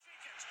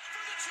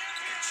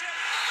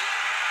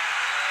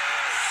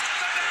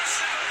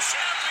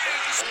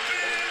Champions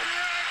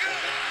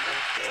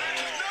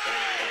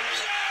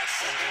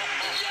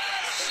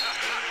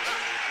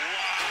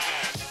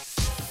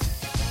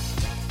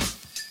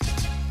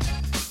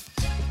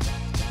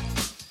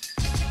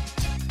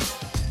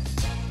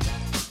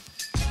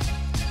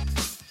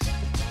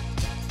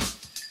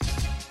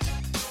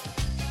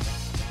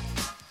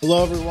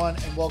Hello, everyone,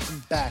 and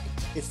welcome back.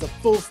 It's the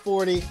Full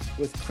 40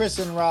 with Chris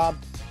and Rob,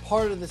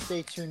 part of the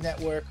Stay Tuned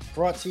Network,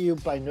 brought to you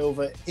by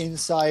Nova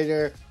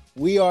Insider.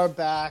 We are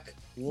back.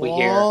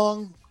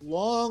 Long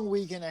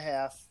week and a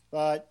half,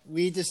 but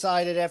we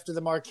decided after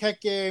the Marquette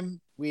game,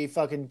 we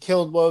fucking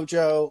killed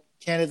Wojo.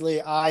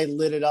 Candidly, I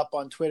lit it up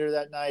on Twitter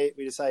that night.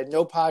 We decided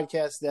no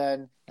podcast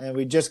then, and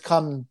we just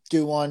come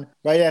do one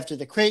right after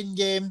the Creighton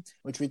game,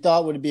 which we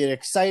thought would be an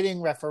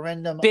exciting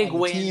referendum on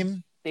the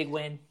team. Big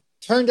win.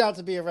 Turned out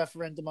to be a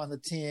referendum on the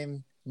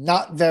team.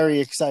 Not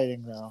very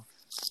exciting, though.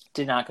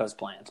 Did not go as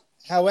planned.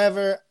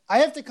 However, I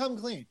have to come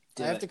clean.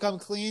 I have to come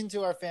clean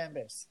to our fan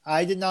base.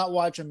 I did not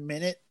watch a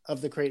minute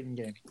of the Creighton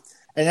game.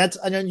 And that's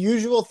an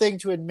unusual thing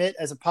to admit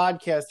as a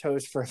podcast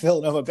host for a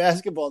Villanova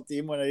basketball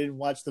team when I didn't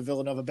watch the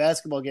Villanova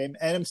basketball game,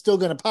 and I'm still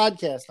going to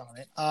podcast on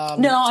it.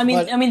 I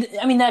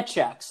mean that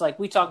checks. Like,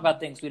 we talk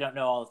about things we don't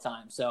know all the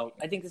time. So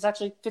I think this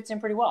actually fits in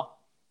pretty well.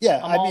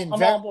 Yeah, I'm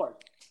all on board.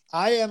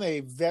 I am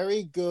a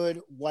very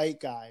good white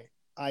guy.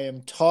 I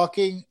am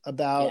talking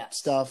about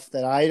stuff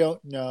that I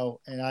don't know,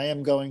 and I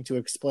am going to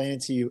explain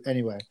it to you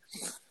anyway.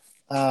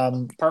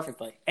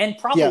 Perfectly. And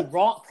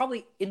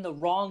probably in the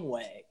wrong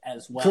way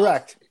as well.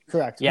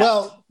 Correct. Yeah.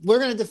 Well, we're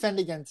going to defend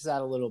against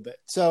that a little bit.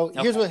 So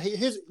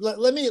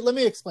let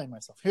me explain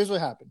myself. Here's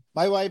what happened.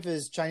 My wife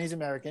is Chinese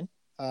American.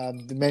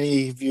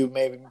 Many of you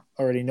may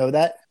already know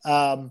that.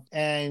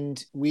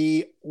 And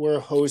we were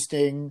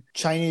hosting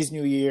Chinese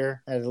New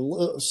Year at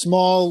a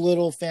small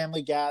little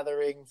family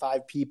gathering,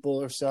 5 people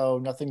or so,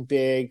 nothing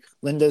big.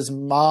 Linda's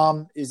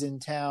mom is in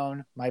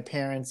town. My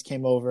parents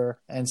came over.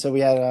 And so we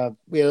had a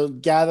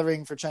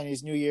gathering for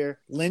Chinese New Year.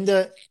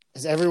 Linda,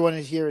 as everyone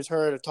here has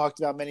heard, I've talked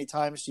about many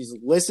times, she's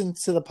listened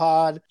to the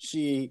pod.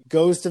 She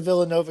goes to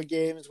Villanova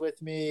games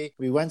with me.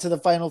 We went to the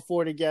Final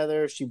Four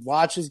together. She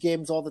watches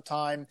games all the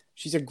time.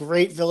 She's a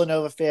great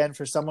Villanova fan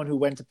for someone who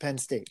went to Penn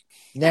State.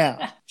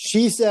 Now,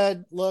 she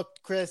said, look,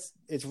 Chris,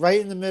 it's right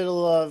in the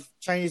middle of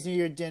Chinese New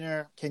Year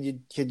dinner. Can you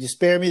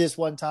spare me this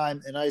one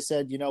time? And I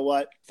said, you know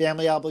what?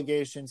 Family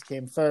obligations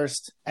came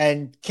first.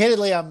 And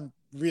candidly, I'm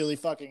really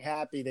fucking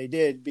happy they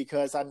did,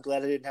 because I'm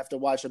glad I didn't have to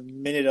watch a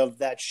minute of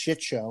that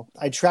shit show.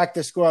 I tracked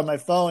the score on my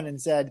phone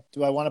and said,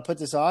 do I want to put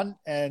this on?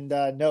 And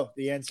no,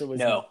 the answer was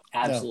no.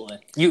 Absolutely.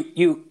 No.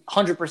 You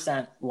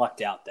 100%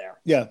 lucked out there.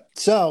 Yeah.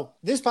 So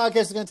this podcast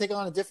is going to take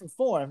on a different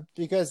form,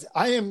 because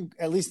I am,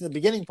 at least in the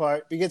beginning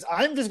part, because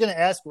I'm just going to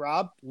ask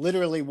Rob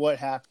literally what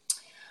happened.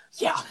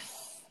 Yeah.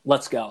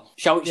 Let's go.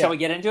 Shall we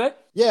get into it?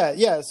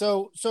 Yeah.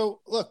 So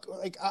look,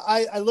 like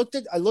I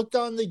looked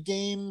on the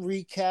game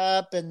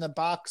recap and the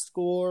box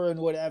score and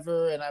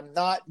whatever, and I'm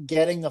not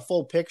getting the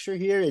full picture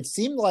here. It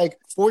seemed like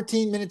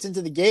 14 minutes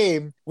into the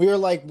game, we were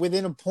like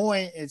within a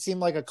point. It seemed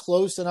like a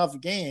close enough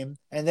game,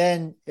 and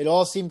then it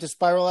all seemed to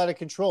spiral out of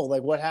control.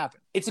 Like, what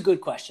happened? It's a good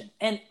question.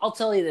 And I'll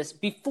tell you this,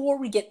 before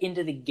we get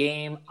into the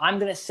game, I'm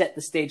going to set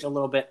the stage a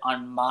little bit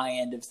on my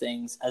end of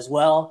things as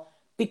well,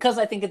 because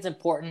I think it's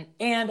important,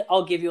 and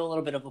I'll give you a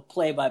little bit of a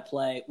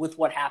play-by-play with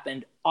what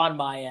happened on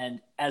my end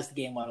as the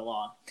game went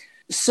along.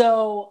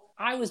 So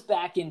I was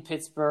back in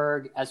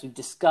Pittsburgh, as we've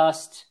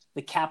discussed,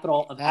 the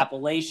capital of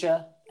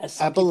Appalachia.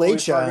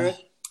 Appalachia,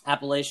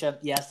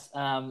 yes.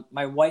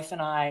 My wife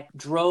and I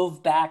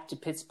drove back to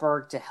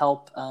Pittsburgh to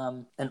help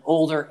an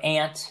older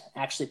aunt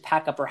actually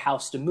pack up her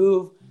house to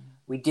move.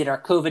 We did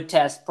our COVID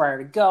test prior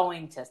to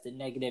going, tested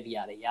negative,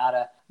 yada,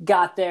 yada.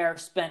 Got there,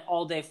 spent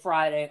all day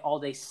Friday, all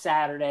day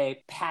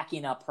Saturday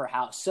packing up her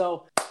house.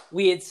 So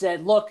we had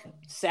said, look,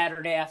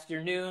 Saturday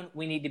afternoon,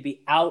 we need to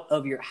be out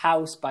of your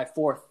house by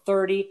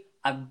 4:30.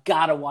 I've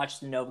got to watch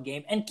the Nova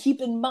game. And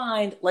keep in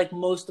mind, like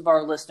most of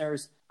our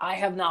listeners, I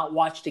have not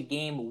watched a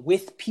game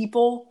with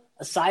people,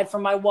 aside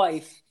from my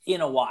wife, in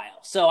a while.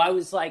 So I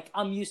was like,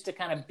 I'm used to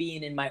kind of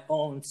being in my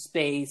own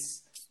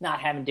space, not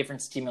having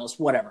different stimulus,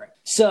 whatever.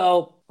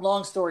 So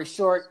long story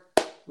short,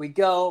 we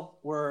go,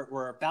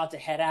 we're about to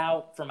head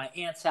out from my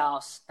aunt's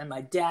house, and my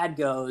dad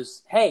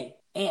goes, hey,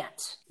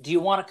 aunt, do you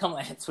want to come?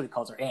 That's what he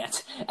calls her,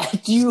 aunt.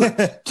 Do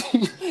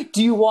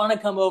you want to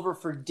come over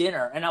for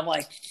dinner? And I'm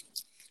like,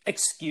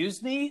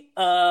 excuse me?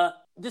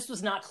 This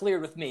was not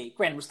cleared with me.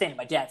 Granted, we're staying at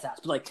my dad's house,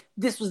 but like,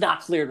 this was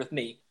not cleared with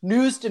me.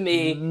 News to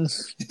me.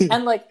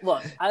 And like,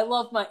 look, I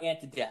love my aunt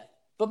to death.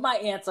 But my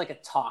aunt's like a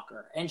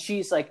talker, and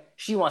she's like,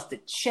 she wants to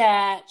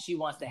chat, she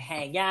wants to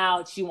hang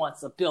out, she wants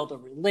to build a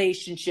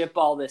relationship,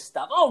 all this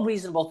stuff, all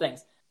reasonable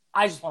things.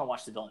 I just want to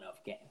watch the Villanova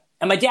game.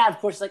 And my dad, of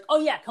course, is like, oh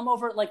yeah, come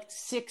over at like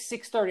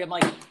 6:30. I'm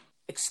like,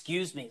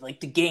 excuse me, like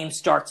the game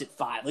starts at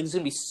 5. Like it's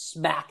gonna be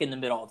smack in the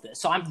middle of this.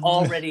 So I'm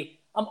already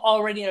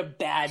in a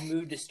bad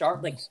mood to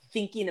start, like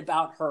thinking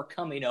about her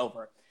coming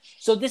over.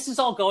 So this is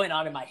all going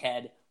on in my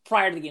head.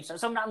 prior to the game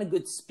starts. So I'm not in a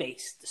good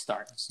space to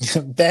start.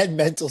 Bad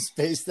mental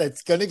space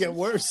that's going to get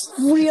worse.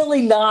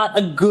 Really not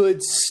a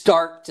good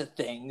start to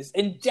things,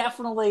 and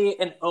definitely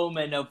an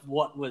omen of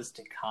what was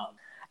to come.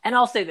 And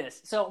I'll say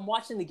this. So I'm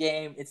watching the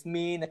game. It's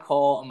me,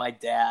 Nicole, and my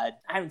dad.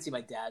 I haven't seen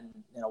my dad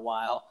in a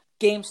while.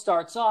 Game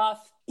starts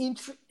off.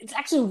 It's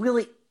actually a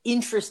really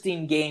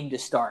interesting game to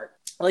start.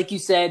 Like you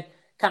said,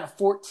 kind of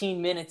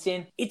 14 minutes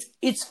in.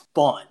 It's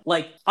fun.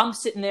 Like, I'm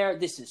sitting there.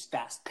 This is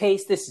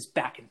fast-paced. This is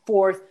back and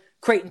forth.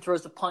 Creighton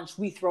throws a punch.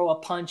 We throw a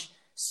punch.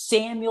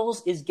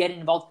 Samuels is getting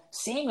involved.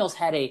 Samuels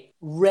had a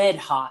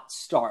red-hot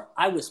start.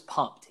 I was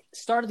pumped.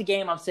 Start of the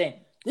game, I'm saying,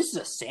 this is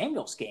a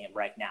Samuels game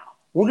right now.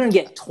 We're going to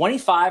get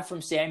 25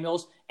 from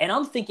Samuels, and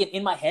I'm thinking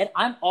in my head,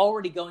 I'm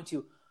already going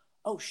to,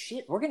 oh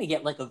shit, we're going to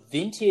get like a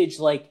vintage,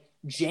 like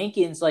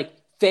Jenkins, like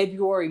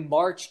February,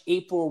 March,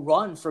 April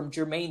run from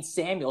Jermaine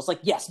Samuels. Like,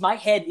 yes, my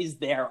head is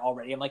there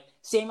already. I'm like,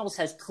 Samuels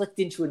has clicked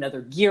into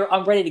another gear.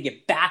 I'm ready to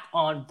get back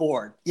on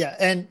board. Yeah,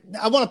 and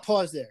I want to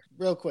pause there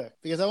real quick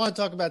because I want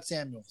to talk about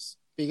Samuels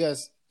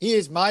because he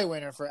is my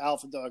winner for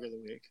Alpha Dog of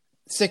the Week.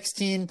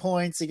 16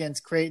 points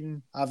against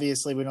Creighton.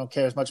 Obviously, we don't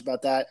care as much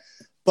about that,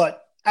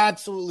 but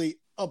absolutely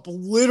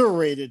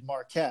obliterated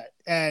Marquette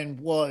and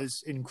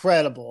was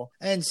incredible.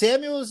 And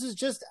Samuels is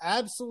just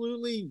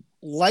absolutely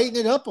lighting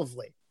it up of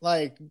late.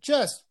 Like,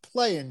 just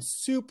playing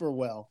super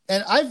well.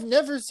 And I've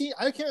never seen,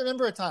 I can't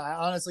remember a time, I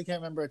honestly can't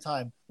remember a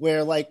time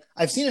where, like,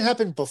 I've seen it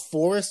happen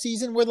before a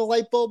season where the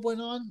light bulb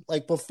went on.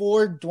 Like,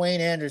 before Dwayne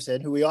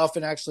Anderson, who we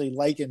often actually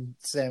liken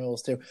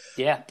Samuels to.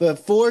 Yeah.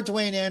 Before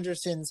Dwayne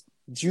Anderson's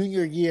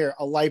junior year,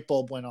 a light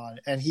bulb went on.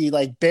 And he,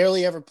 like,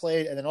 barely ever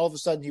played. And then all of a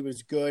sudden he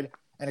was good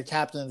and a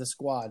captain of the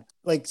squad.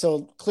 Like,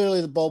 so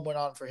clearly the bulb went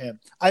on for him.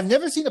 I've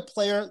never seen a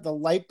player, the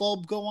light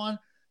bulb go on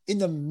in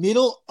the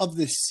middle of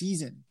the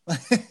season.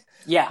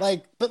 Yeah.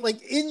 But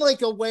in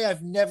like a way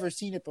I've never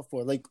seen it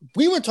before. Like,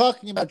 we were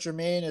talking about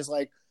Jermaine as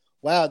like,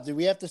 wow, do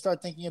we have to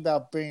start thinking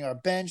about bringing our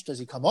bench? Does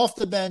he come off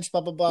the bench?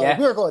 Blah, blah, blah. Yeah.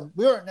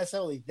 We weren't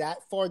necessarily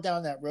that far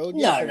down that road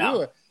yet.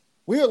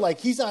 We were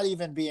like, he's not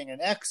even being an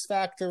X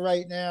factor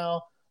right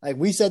now. Like,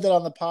 we said that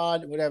on the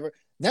pod, whatever.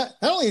 Not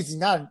only is he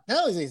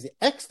the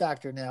X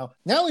factor now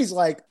he's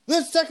like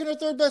the second or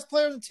third best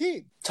player on the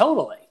team.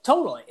 Totally.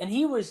 And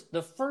he was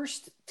the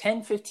first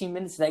 10, 15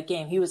 minutes of that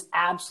game. He was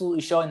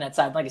absolutely showing that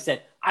side. Like I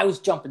said, I was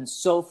jumping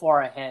so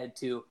far ahead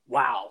to,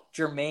 wow,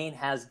 Jermaine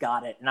has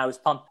got it. And I was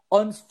pumped.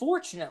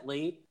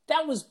 Unfortunately,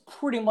 that was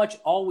pretty much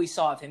all we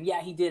saw of him.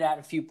 Yeah, he did add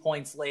a few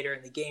points later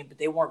in the game, but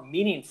they weren't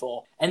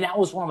meaningful. And that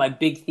was one of my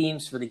big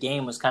themes for the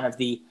game, was kind of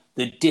the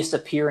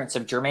disappearance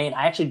of Jermaine.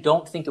 I actually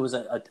don't think it was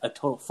a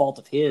total fault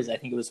of his. I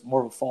think it was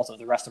more of a fault of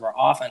the rest of our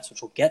offense,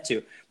 which we'll get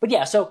to. But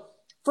yeah, so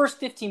first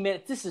 15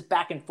 minutes, this is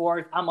back and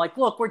forth. I'm like,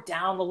 look, we're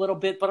down a little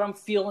bit, but I'm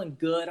feeling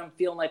good. I'm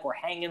feeling like we're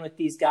hanging with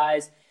these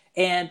guys.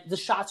 And the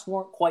shots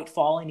weren't quite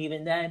falling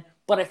even then,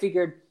 but I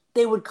figured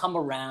they would come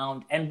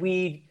around and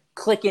we'd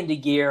click into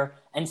gear,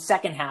 and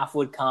second half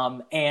would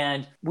come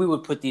and we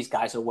would put these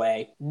guys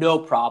away. No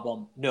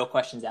problem. No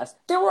questions asked.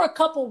 There were a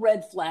couple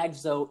red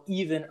flags, though,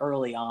 even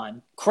early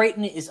on.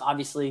 Creighton is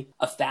obviously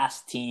a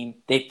fast team.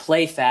 They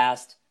play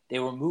fast. They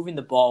were moving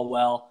the ball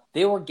well.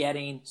 They were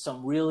getting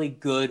some really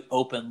good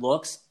open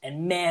looks,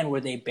 and man, were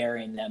they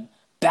burying them.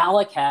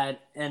 Ballack had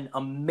an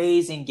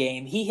amazing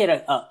game. He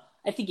hit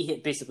I think he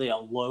hit basically a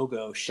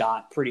logo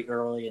shot pretty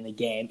early in the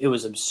game. It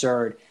was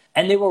absurd.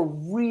 And they were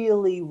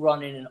really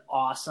running an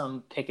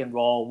awesome pick and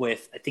roll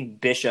with, I think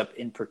Bishop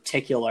in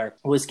particular,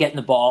 was getting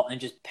the ball and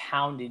just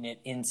pounding it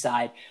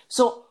inside.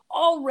 So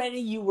already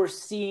you were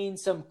seeing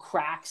some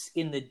cracks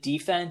in the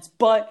defense,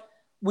 but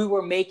we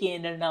were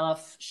making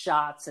enough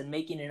shots and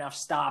making enough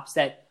stops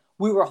that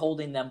we were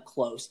holding them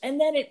close. And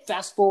then it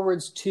fast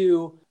forwards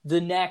to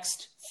the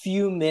next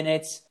few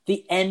minutes,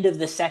 the end of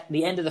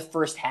the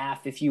first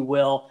half, if you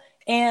will.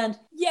 And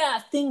yeah,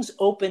 things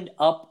opened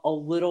up a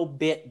little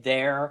bit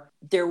there.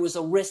 There was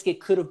a risk it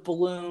could have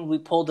ballooned. We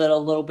pulled it a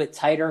little bit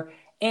tighter.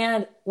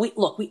 And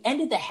we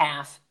ended the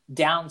half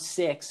down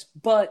 6,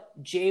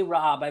 but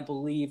J-Rob, I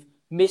believe,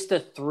 missed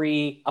a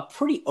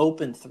pretty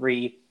open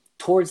 3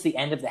 towards the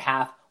end of the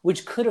half,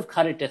 which could have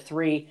cut it to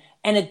 3.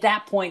 And at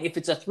that point, if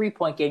it's a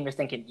 3-point game, you're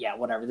thinking, yeah,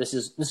 whatever, this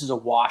is a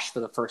wash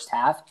for the first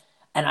half.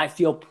 And I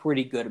feel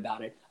pretty good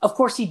about it. Of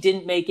course, he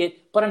didn't make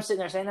it, but I'm sitting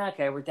there saying,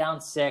 okay, we're down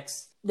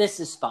 6.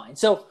 This is fine.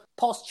 So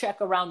pulse check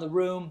around the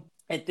room.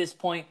 At this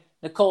point,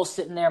 Nicole's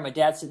sitting there. My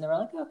dad's sitting there.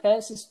 I'm like, okay,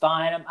 this is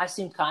fine. I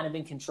seem kind of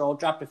in control.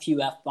 Dropped a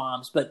few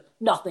F-bombs, but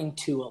nothing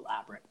too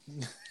elaborate.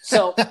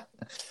 So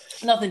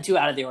nothing too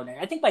out of the ordinary.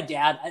 I think my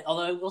dad,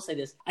 although I will say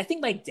this, I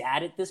think my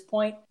dad at this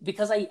point,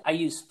 because I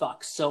use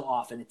fuck so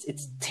often,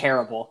 it's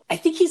terrible. I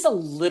think he's a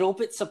little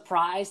bit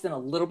surprised and a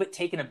little bit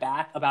taken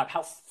aback about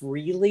how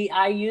freely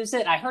I use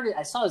it.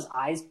 I saw his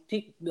eyes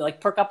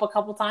perk up a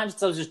couple times,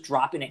 so I was just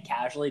dropping it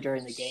casually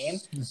during the game.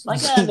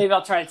 Like, maybe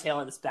I'll try to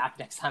tailor this back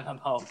next time I'm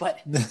home. But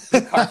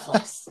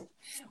regardless,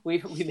 we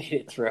made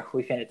it through.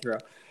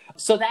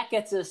 So that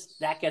gets us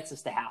to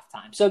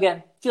halftime. So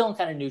again, feeling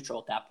kind of neutral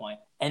at that point.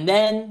 And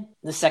then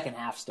the second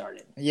half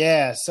started.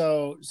 Yeah,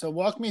 so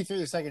walk me through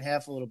the second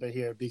half a little bit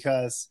here,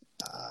 because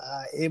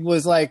it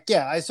was like,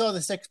 yeah, I saw the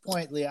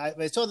 6-point lead.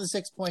 I saw the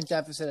 6-point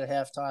deficit at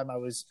halftime. I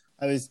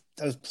was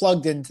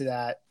plugged into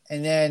that,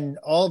 and then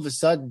all of a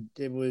sudden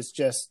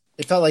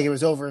it felt like it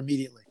was over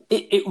immediately.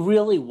 It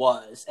really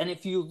was. And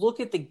if you look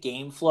at the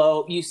game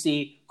flow, you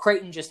see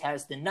Creighton just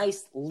has the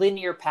nice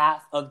linear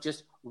path of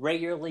just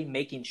regularly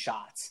making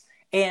shots.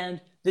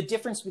 And the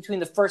difference between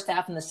the first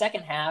half and the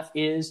second half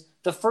is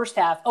the first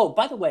half. Oh,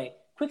 by the way,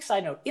 quick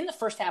side note, in the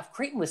first half,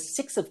 Creighton was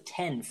 6 of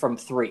 10 from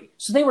 3.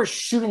 So they were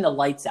shooting the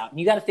lights out. And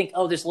you got to think,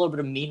 oh, there's a little bit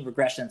of mean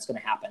regression that's going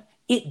to happen.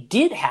 It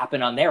did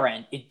happen on their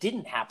end. It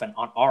didn't happen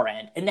on our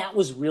end. And that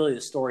was really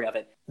the story of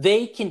it.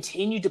 They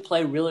continued to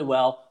play really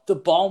well. The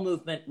ball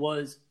movement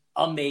was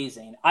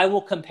amazing. I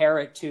will compare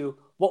it to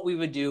what we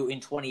would do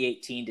in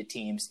 2018 to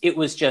teams. It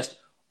was just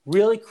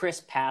really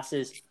crisp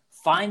passes,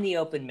 find the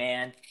open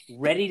man,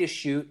 ready to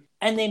shoot,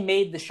 and they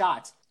made the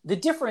shots. The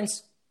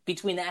difference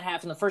between that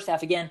half and the first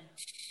half, again,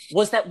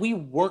 was that we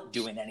weren't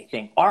doing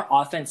anything. Our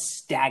offense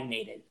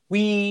stagnated.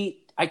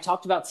 I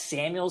talked about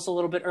Samuels a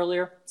little bit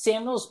earlier.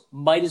 Samuels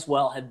might as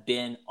well have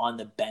been on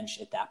the bench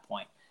at that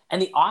point.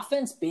 And the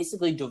offense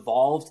basically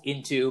devolved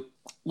into,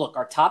 look,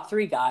 our top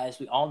 3 guys,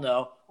 we all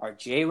know, are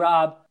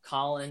J-Rob,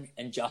 Colin,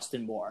 and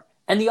Justin Moore.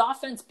 And the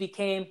offense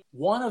became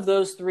one of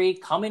those 3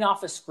 coming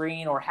off a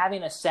screen or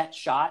having a set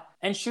shot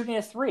and shooting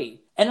a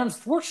 3. And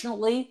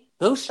unfortunately,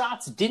 those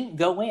shots didn't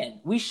go in.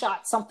 We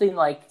shot something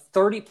like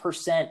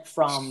 30%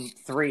 from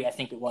 3, I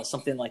think it was,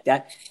 something like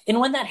that. And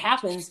when that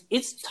happens,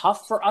 it's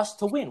tough for us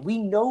to win. We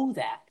know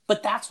that.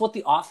 But that's what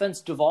the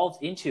offense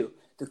devolved into.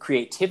 The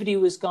creativity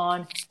was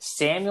gone.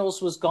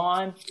 Samuels was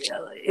gone.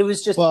 It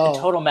was just a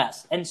total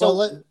mess. And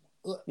so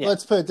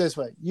let's put it this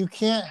way. You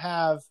can't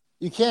have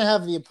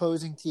the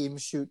opposing team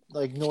shoot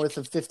like north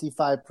of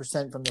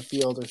 55% from the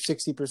field or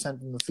 60%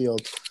 from the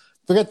field.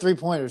 Forget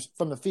 3-pointers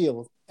from the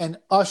field, and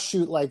us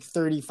shoot like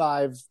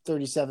 35,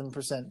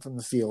 37% from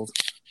the field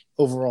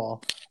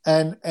overall,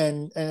 and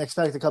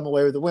expect to come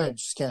away with a win. It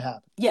just can't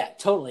happen. Yeah,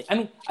 totally. I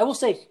mean, I will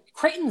say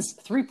Creighton's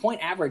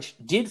 3-point average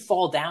did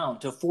fall down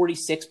to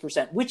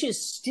 46%, which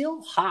is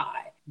still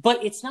high,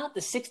 but it's not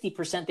the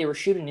 60% they were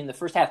shooting in the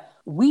first half.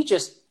 We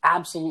just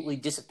absolutely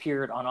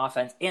disappeared on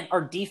offense, and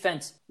our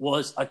defense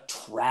was a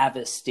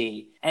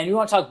travesty. And you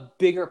want to talk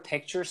bigger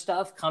picture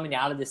stuff coming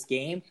out of this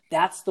game?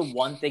 That's the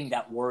one thing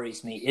that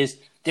worries me, is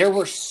there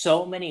were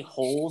so many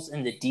holes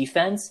in the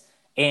defense,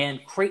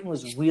 and Creighton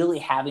was really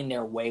having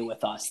their way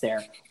with us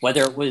there.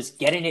 Whether it was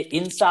getting it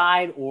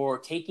inside or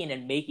taking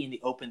and making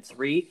the open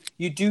 3,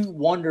 you do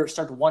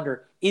start to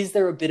wonder, is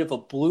there a bit of a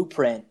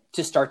blueprint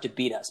to start to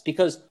beat us?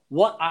 Because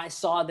what I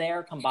saw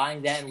there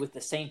combined then with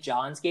the St.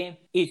 John's game,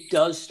 it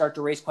does start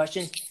to raise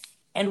questions.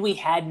 And we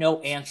had no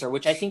answer,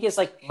 which I think is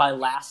like my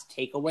last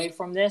takeaway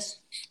from this.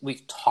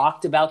 We've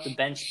talked about the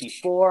bench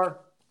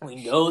before.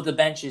 We know the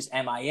bench is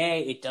MIA.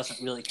 It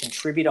doesn't really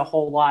contribute a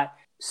whole lot.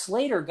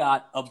 Slater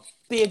got a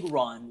big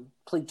run,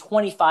 played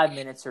 25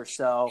 minutes or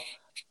so.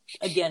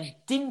 Again,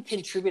 didn't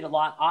contribute a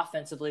lot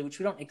offensively, which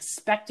we don't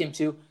expect him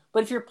to.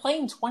 But if you're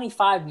playing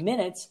 25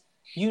 minutes,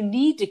 you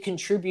need to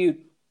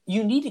contribute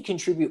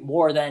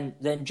more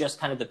than just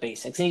kind of the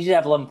basics. And he did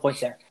have 11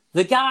 points there.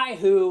 The guy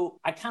who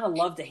I kind of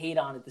love to hate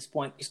on at this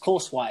point is Cole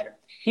Swider.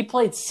 He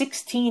played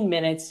 16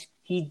 minutes.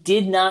 He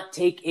did not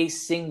take a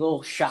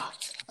single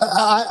shot.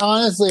 I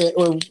honestly,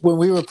 when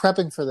we were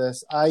prepping for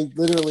this, I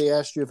literally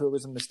asked you if it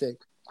was a mistake.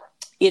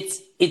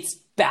 It's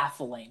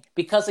baffling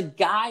because a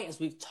guy, as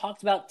we've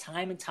talked about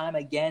time and time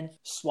again,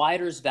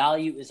 Swider's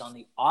value is on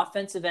the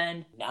offensive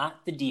end,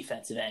 not the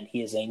defensive end.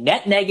 He is a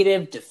net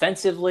negative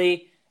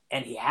defensively,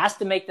 and he has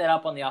to make that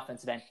up on the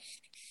offensive end.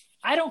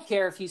 I don't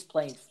care if he's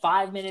playing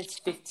 5 minutes,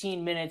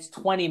 15 minutes,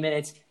 20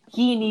 minutes.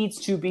 He needs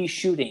to be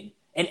shooting.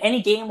 In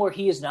any game where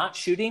he is not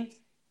shooting,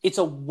 it's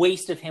a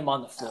waste of him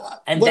on the floor.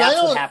 And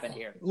that's what happened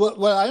here.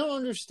 What I don't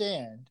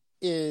understand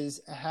is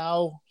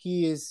how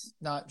he is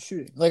not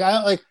shooting.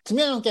 To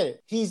me, I don't get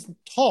it. He's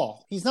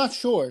tall. He's not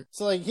short.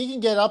 So he can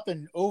get up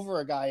and over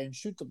a guy and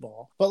shoot the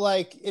ball.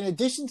 But in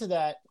addition to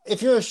that,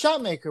 if you're a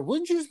shot maker,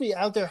 wouldn't you just be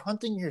out there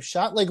hunting your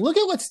shot? Look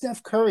at what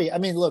Steph Curry,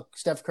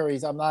 Steph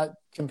Curry's, I'm not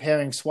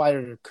comparing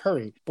Swider to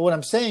Curry, but what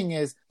I'm saying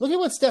is, look at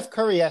what Steph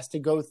Curry has to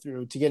go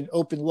through to get an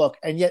open look,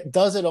 and yet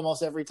does it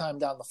almost every time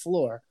down the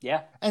floor.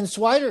 Yeah. And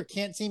Swider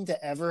can't seem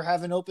to ever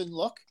have an open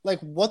look.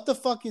 What the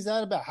fuck is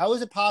that about? How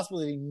is it possible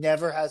that he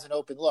never has an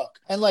open look?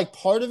 And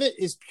part of it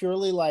is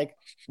purely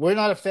we're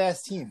not a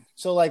fast team.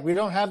 So we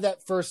don't have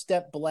that first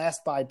step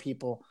blast by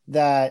people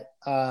that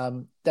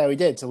we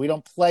did. So we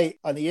don't play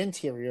on the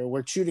interior.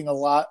 We're shooting a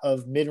lot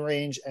of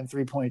mid-range and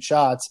 3-point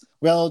shots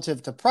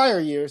relative to prior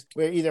years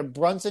where either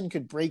Brunson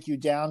could break you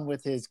down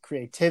with his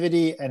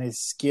creativity and his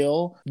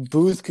skill.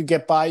 Booth could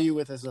get by you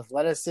with his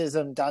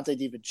athleticism. Dante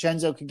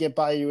DiVincenzo could get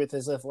by you with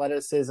his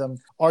athleticism.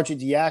 Archie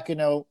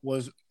Diacono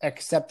was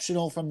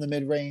exceptional from the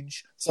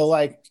mid-range. So,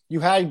 like, you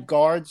had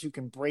guards who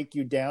can break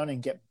you down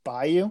and get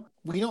by you.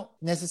 We don't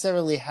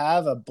necessarily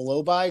have a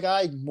blow-by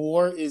guy.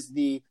 Moore is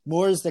the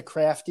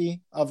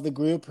crafty of the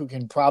group who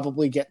can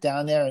probably get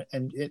down there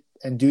and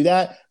do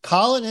that.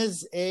 Colin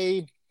is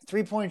a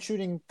three-point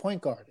shooting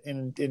point guard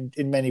in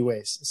many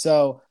ways.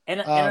 So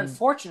and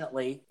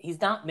unfortunately,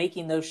 he's not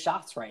making those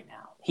shots right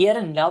now. He had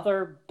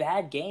another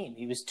bad game.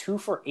 He was 2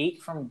 for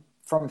 8 from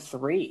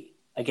 3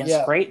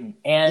 against Creighton,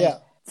 and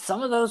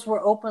some of those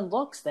were open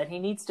looks that he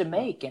needs to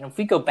make. And if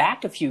we go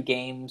back a few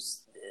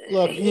games,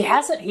 look, he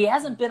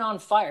hasn't been on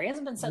fire. He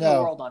hasn't been setting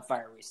the world on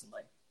fire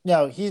recently.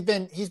 No, he's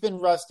been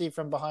rusty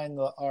from behind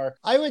the arc.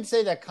 I would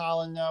say that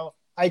Colin, though,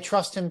 I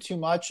trust him too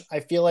much.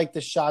 I feel like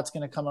the shot's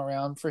going to come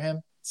around for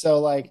him. So,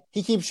 like,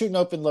 he keeps shooting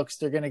open looks,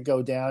 they're going to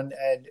go down.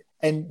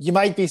 And you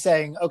might be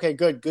saying, okay,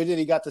 good that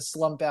he got the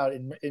slump out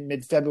in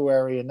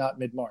mid-February and not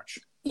mid-March.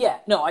 Yeah,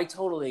 no, I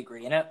totally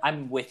agree. And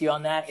I'm with you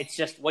on that. It's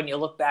just when you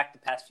look back the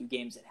past few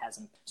games, it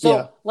hasn't.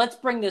 So let's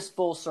bring this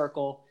full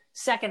circle.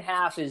 Second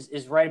half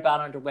is right about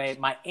underway.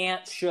 My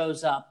aunt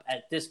shows up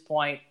at this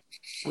point.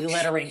 We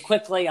let her in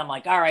quickly. I'm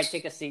like, all right,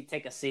 take a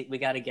seat. We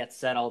got to get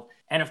settled.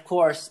 And of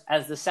course,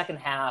 as the second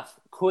half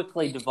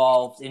quickly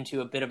devolved into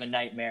a bit of a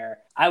nightmare,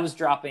 I was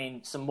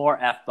dropping some more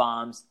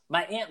F-bombs.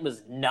 My aunt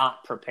was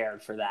not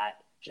prepared for that.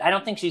 I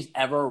don't think she's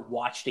ever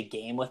watched a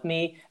game with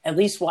me, at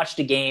least watched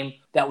a game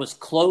that was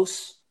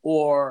close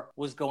or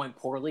was going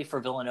poorly for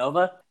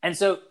Villanova. And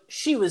so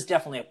she was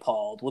definitely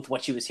appalled with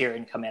what she was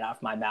hearing coming out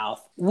of my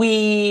mouth.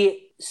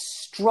 We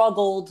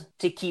struggled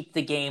to keep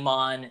the game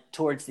on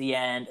towards the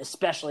end,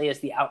 especially as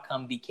the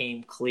outcome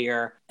became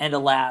clear. And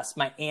alas,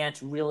 my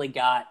aunt really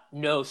got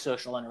no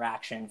social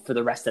interaction for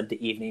the rest of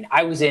the evening.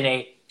 I was in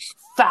a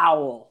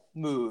foul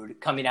mood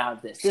coming out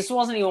of this. This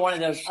wasn't even one of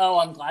those, oh,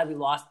 I'm glad we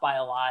lost by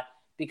a lot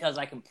because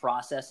I can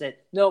process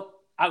it. Nope.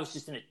 I was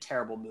just in a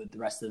terrible mood the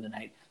rest of the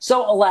night.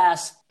 So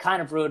alas,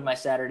 kind of ruined my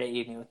Saturday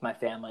evening with my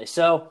family.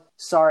 So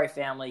sorry,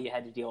 family, you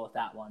had to deal with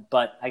that one.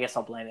 But I guess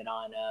I'll blame it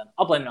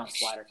on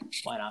Slider.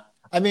 Why not?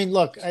 I mean,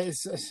 look,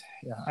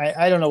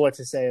 I don't know what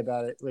to say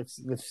about it with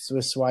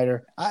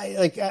Swider.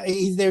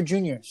 They're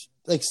juniors.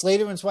 Like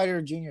Slater and Swider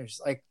are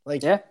juniors.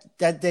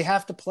 That they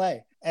have to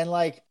play. And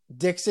like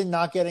Dixon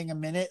not getting a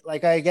minute,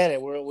 like I get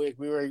it.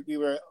 We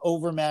were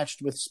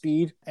overmatched with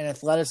speed and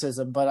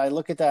athleticism, but I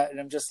look at that and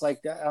I'm just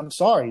like, I'm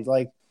sorry.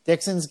 Like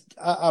Dixon's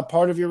a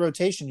part of your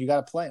rotation. You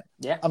got to play him.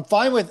 Yeah. I'm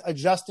fine with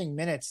adjusting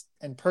minutes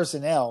and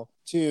personnel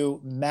to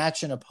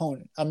match an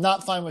opponent. I'm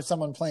not fine with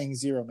someone playing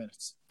 0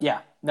 minutes. Yeah,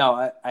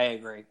 no, I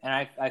agree.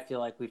 And I feel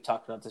like we've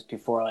talked about this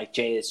before. Like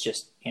Jay is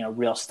just,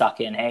 real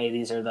stuck in, hey,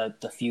 these are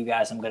the few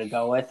guys I'm going to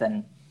go with.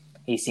 And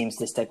he seems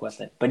to stick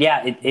with it. But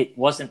yeah, it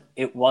wasn't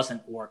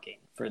working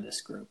for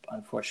this group,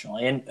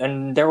 unfortunately.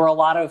 And there were a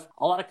lot of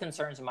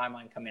concerns in my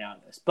mind coming out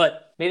of this.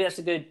 But maybe that's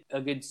a good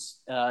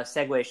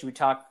segue. Should we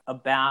talk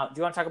about? Do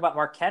you want to talk about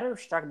Marquette or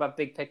should we talk about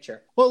big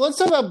picture? Well, let's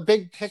talk about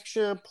big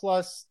picture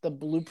plus the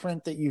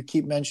blueprint that you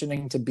keep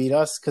mentioning to beat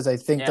us, because I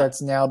think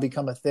that's now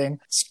become a thing.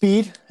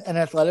 Speed and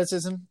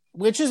athleticism,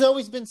 which has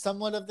always been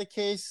somewhat of the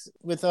case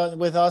with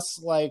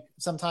us. Like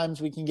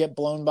sometimes we can get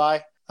blown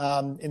by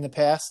in the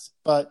past,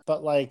 but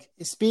like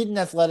speed and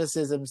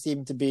athleticism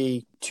seem to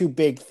be two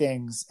big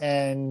things.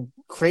 And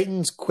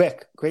Creighton's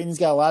quick. Creighton's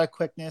got a lot of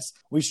quickness.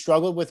 We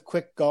struggled with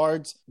quick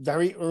guards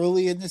very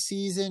early in the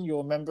season.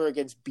 You'll remember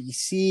against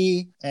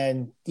BC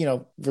and,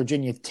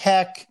 Virginia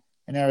Tech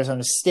and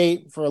Arizona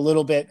State for a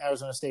little bit.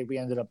 Arizona State, we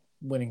ended up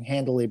winning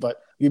handily, but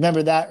you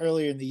remember that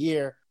earlier in the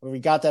year where we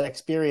got that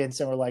experience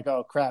and we're like,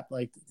 oh crap,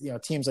 like,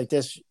 teams like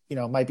this,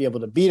 might be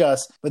able to beat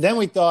us. But then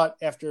we thought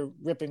after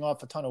ripping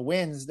off a ton of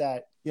wins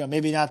that,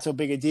 maybe not so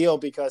big a deal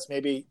because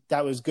maybe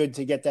that was good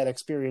to get that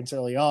experience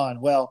early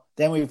on. Well,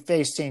 then we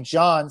faced St.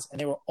 John's and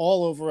they were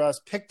all over us,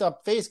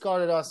 face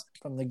guarded us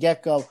from the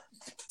get-go.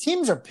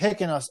 Teams are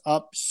picking us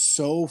up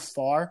so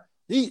far.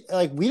 We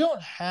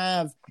don't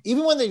have,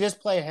 even when they just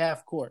play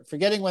half court,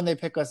 forgetting when they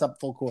pick us up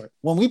full court.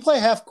 When we play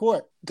half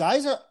court,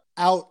 guys are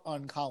out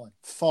on Colin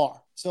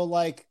far.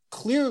 So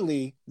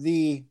clearly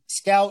the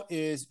scout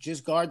is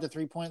just guard the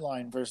 3-point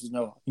line versus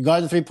Nova. You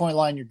guard the 3-point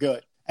line, you're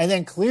good. And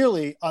then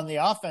clearly on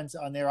their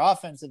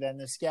offensive end,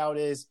 the scout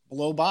is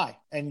blow by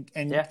and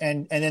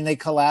then they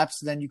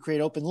collapse. Then you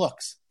create open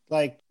looks,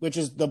 which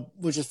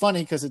is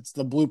funny because it's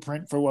the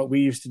blueprint for what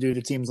we used to do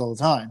to teams all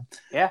the time.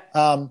 Yeah.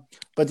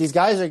 But these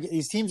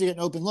teams are getting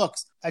open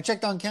looks. I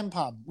checked on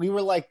KenPom. We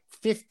were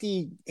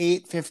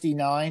 58,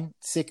 59,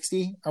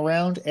 60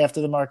 around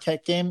after the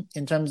Marquette game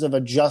in terms of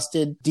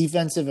adjusted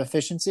defensive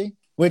efficiency,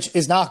 which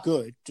is not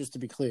good, just to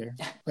be clear,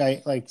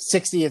 right?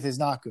 60th is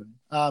not good.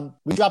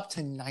 We dropped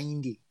to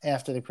 90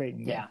 after the Creighton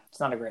game. Yeah, it's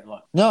not a great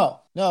look.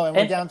 No, and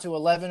we're down to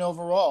 11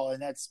 overall,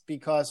 and that's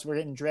because we're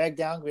getting dragged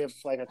down. We have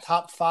a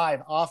top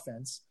 5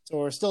 offense, so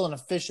we're still an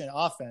efficient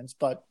offense,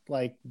 but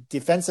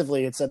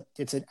defensively, it's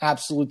an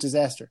absolute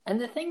disaster.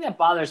 And the thing that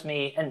bothers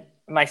me, and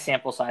my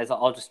sample size,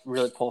 I'll just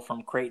really pull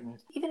from Creighton.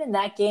 Even in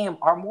that game,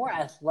 our more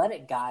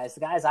athletic guys, the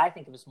guys I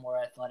think of as more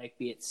athletic,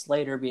 be it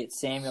Slater, be it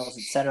Samuels,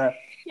 etc.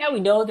 Yeah, we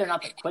know they're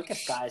not the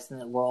quickest guys in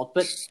the world,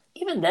 but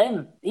even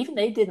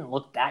they didn't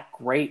look that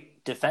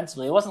great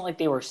defensively. It wasn't like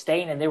they were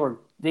staying and they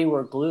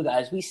were glue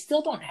guys. We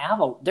still don't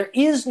have there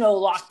is no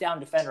lockdown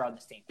defender on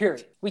this team,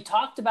 period. We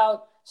talked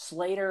about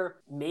Slater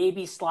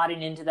maybe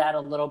slotting into that a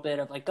little bit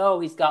of like, oh,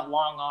 he's got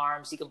long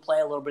arms. He can play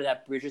a little bit of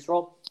that Bridges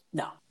role.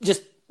 No.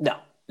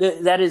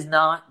 That is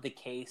not the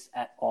case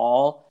at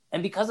all.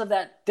 And because of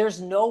that, there's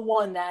no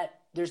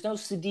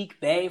Sadiq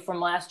Bey from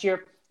last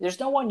year. There's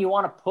no one you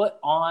want to put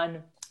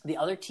on the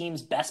other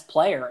team's best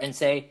player and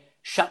say,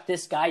 shut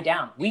this guy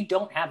down. We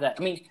don't have that.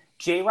 I mean,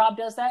 J-Rob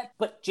does that,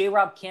 but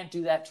J-Rob can't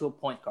do that to a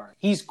point guard.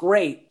 He's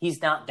great.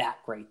 He's not that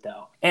great,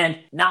 though. And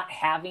not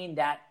having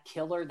that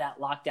killer,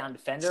 that lockdown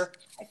defender,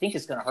 I think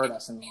is going to hurt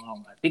us in the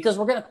long run because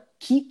we're going to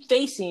keep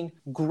facing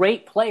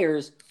great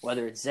players,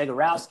 whether it's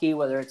Zagorowski,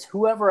 whether it's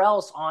whoever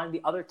else on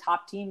the other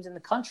top teams in the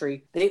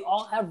country. They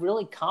all have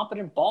really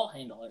competent ball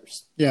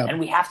handlers. Yeah. And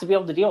we have to be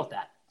able to deal with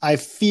that. I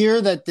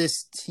fear that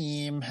this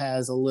team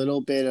has a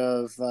little bit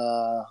of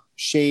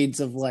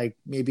shades of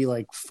maybe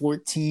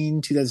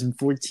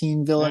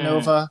 2014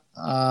 Villanova,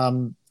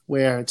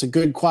 where it's a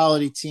good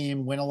quality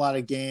team, win a lot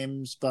of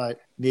games,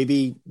 but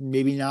maybe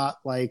not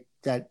like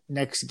that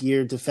next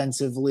gear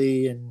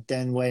defensively. And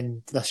then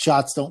when the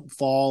shots don't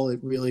fall, it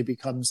really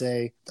becomes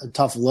a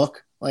tough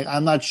look.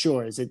 I'm not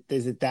sure. Is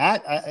it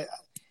that?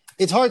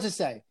 It's hard to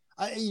say.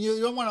 You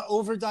don't want to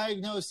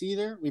overdiagnose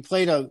either. We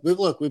played a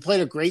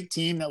great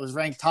team that was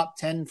ranked top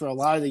 10 for a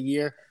lot of the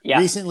year. Yeah.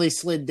 Recently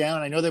slid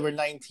down. I know they were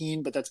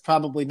 19, but that's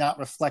probably not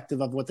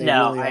reflective of what they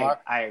really are.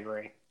 I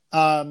agree.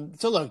 So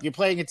look, you're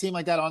playing a team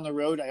like that on the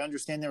road. I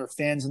understand there were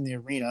fans in the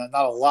arena,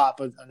 not a lot,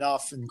 but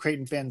enough. And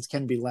Creighton fans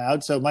can be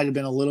loud, so it might have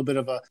been a little bit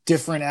of a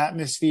different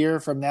atmosphere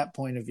from that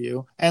point of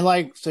view. And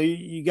so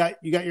you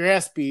got your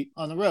ass beat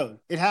on the road.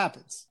 It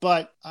happens,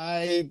 but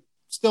I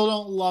still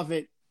don't love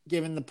it,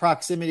 given the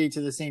proximity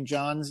to the St.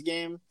 John's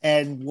game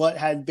and what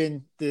had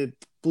been the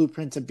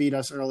blueprint to beat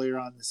us earlier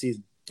on in the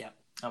season. Yeah,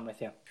 I'm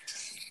with you.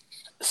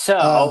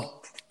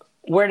 So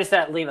where does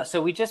that leave us?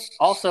 So we just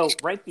also,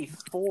 right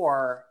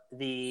before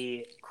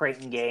the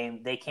Creighton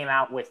game, they came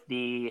out with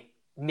the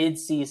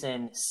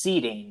mid-season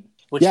seeding,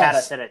 which had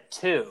us at a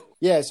 2.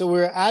 Yeah, so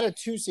we're at a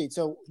 2 seed.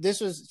 So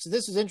this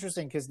is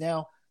interesting because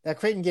now that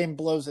Creighton game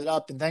blows it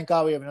up, and thank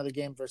God we have another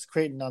game versus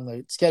Creighton on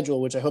the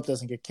schedule, which I hope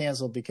doesn't get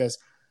canceled because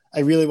I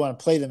really want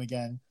to play them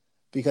again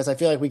because I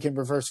feel like we can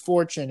reverse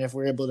fortune if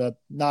we're able to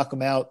knock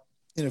them out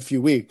in a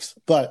few weeks.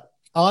 But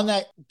on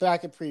that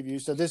bracket preview,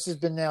 so this has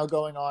been now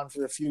going on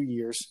for a few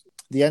years.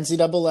 The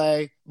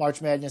NCAA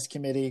March Madness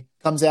Committee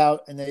comes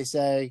out and they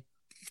say,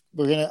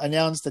 we're going to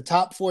announce the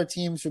top 4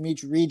 teams from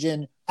each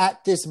region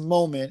at this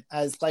moment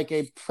as like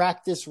a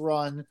practice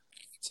run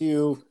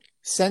to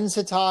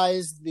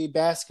sensitize the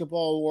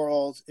basketball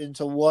world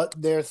into what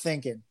they're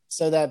thinking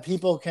so that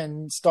people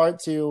can start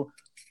to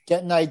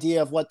get an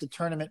idea of what the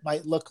tournament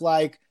might look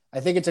like.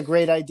 I think it's a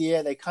great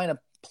idea. They kind of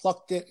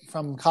plucked it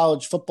from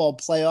college football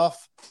playoff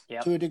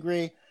to a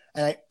degree.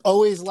 And I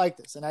always like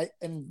this.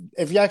 And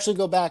if you actually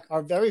go back,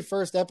 our very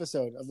first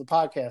episode of the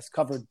podcast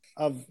covered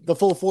of the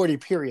full 40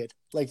 period,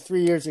 like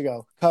 3 years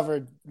ago,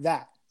 covered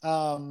that.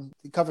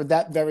 Covered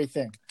that very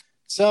thing.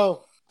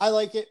 So I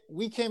like it.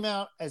 We came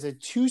out as a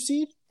 2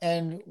 seed,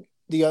 and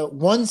the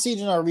 1 seed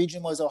in our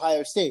region was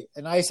Ohio State.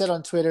 And I said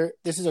on Twitter,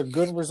 this is a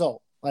good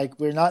result.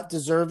 We're not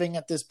deserving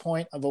at this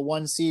point of a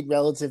 1 seed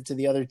relative to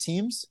the other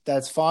teams.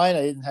 That's fine.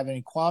 I didn't have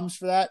any qualms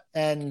for that.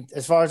 And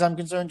as far as I'm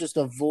concerned, just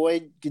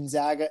avoid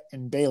Gonzaga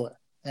and Baylor.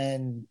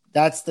 And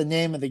that's the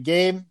name of the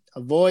game.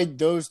 Avoid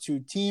those 2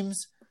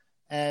 teams,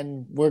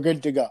 and we're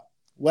good to go.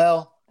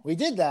 Well, we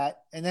did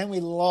that, and then we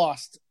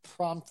lost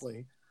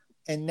promptly.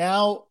 And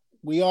now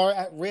we are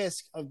at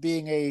risk of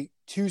being a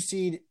 2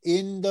 seed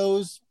in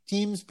those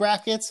teams'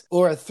 brackets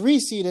or a 3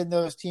 seed in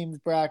those teams'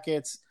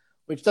 brackets,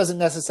 which doesn't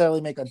necessarily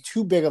make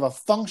too big of a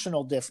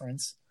functional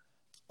difference,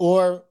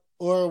 or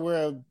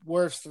we're a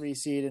worse 3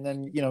 seed, and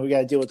then, we got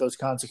to deal with those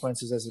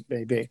consequences as it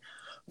may be.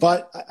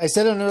 But I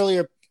said in an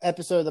earlier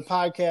episode of the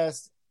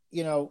podcast,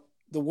 the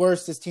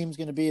worst this team's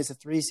going to be is a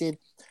 3 seed.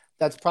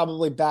 That's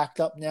probably backed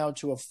up now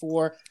to a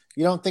 4.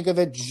 You don't think of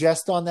it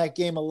just on that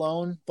game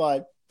alone,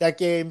 but that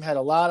game had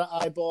a lot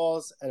of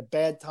eyeballs at a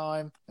bad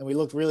time, and we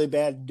looked really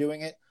bad in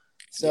doing it.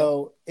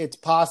 So It's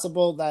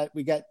possible that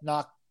we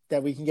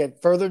can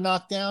get further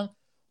knocked down.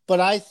 But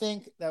I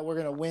think that we're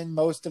going to win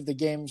most of the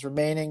games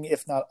remaining,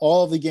 if not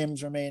all of the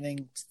games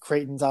remaining.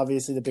 Creighton's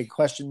obviously the big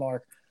question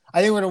mark.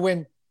 I think we're going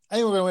to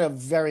win a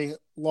very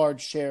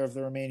large share of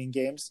the remaining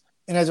games.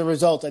 And as a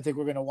result, I think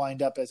we're going to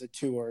wind up as a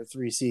 2 or a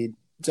 3 seed.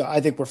 So I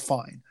think we're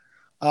fine.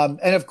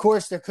 And of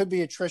course, there could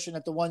be attrition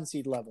at the 1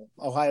 seed level.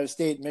 Ohio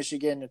State,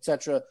 Michigan,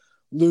 etc.,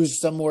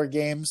 lose some more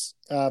games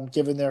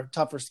given their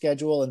tougher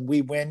schedule, and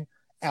we win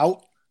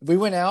out. If we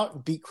win out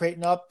and beat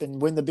Creighton up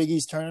and win the Big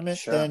East tournament,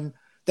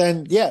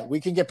 then yeah, we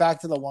can get back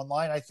to the 1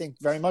 line. I think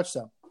very much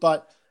so.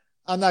 But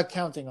I'm not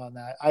counting on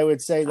that. I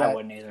would say that I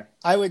wouldn't either.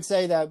 I would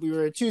say that we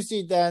were a 2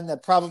 seed then.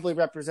 That probably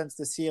represents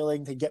the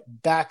ceiling to get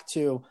back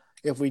to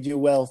if we do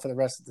well for the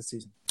rest of the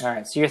season. All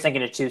right, so you're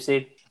thinking a 2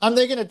 seed? I'm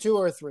thinking a 2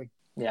 or a 3.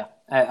 Yeah,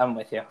 I'm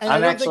with you. And I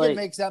don't think it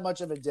makes that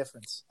much of a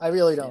difference. I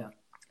really don't.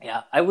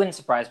 Yeah, it wouldn't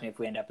surprise me if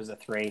we end up as a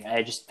 3.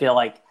 I just feel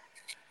like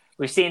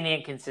we've seen the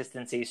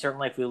inconsistency.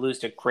 Certainly if we lose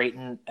to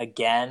Creighton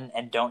again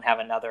and don't have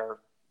another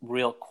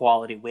real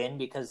quality win,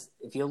 because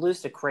if you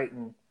lose to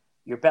Creighton,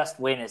 your best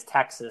win is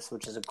Texas,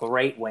 which is a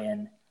great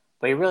win,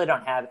 but you really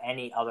don't have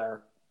any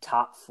other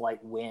top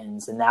flight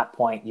wins. And that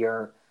point,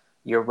 you're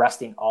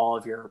resting all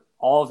of your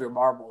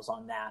marbles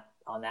on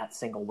that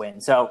single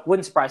win. So it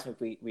wouldn't surprise me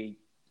if we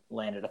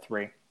landed a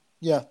 3.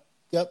 Yeah.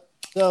 Yep.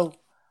 So,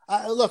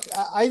 look,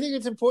 I think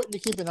it's important to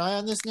keep an eye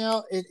on this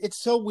now.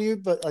 It's so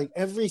weird, but like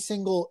every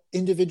single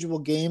individual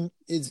game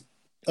is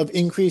of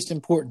increased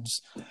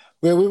importance.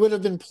 Where we would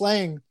have been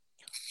playing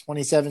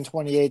 27,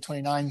 28,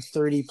 29,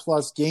 30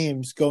 plus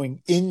games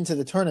going into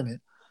the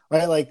tournament,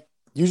 right? Like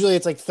usually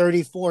it's like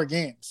 34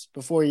 games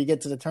before you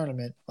get to the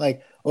tournament,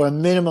 like, or a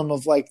minimum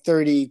of like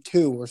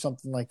 32 or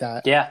something like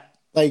that. Yeah.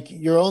 Like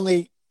you're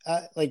only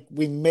like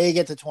we may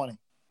get to 20.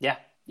 Yeah.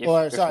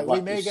 Or sorry,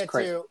 we may get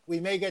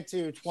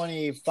to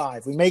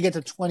 25. We may get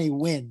to 20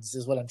 wins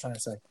is what I'm trying to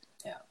say.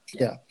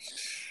 Yeah.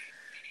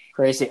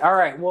 Crazy. All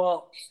right.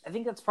 Well, I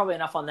think that's probably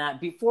enough on that.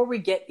 Before we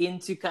get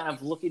into kind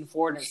of looking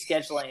forward and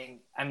scheduling,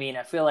 I mean,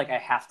 I feel like I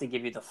have to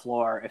give you the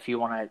floor if you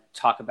want to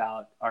talk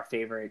about our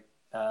favorite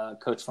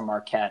coach from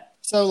Marquette.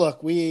 So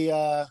look, we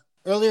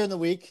earlier in the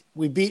week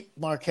we beat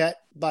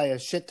Marquette by a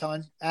shit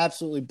ton.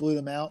 Absolutely blew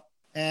them out.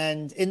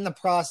 And in the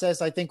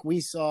process, I think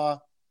we saw,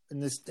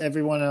 and this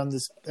everyone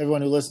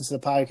who listens to the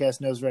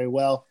podcast knows very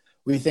well,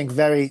 we think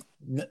very,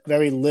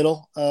 very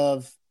little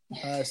of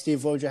Steve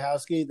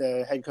Wojciechowski,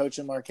 the head coach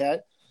in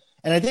Marquette.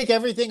 And I think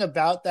everything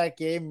about that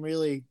game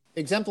really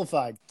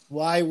exemplified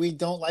why we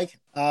don't like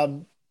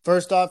him.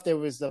 First off, there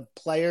was the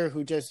player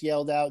who just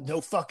yelled out,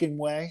 "No fucking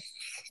way,"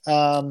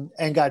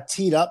 and got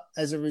teed up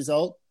as a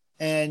result.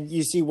 And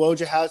you see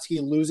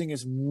Wojciechowski losing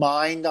his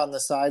mind on the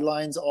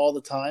sidelines all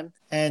the time.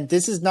 And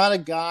this is not a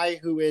guy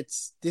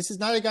who's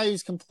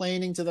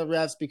complaining to the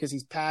refs because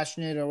he's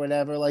passionate or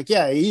whatever. Like,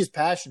 yeah, he's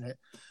passionate.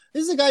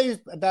 This is a guy who's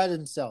about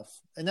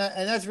himself. And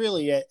that's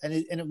really it. And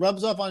it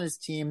rubs off on his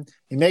team.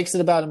 He makes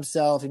it about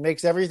himself. He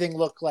makes everything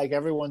look like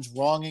everyone's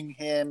wronging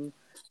him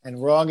and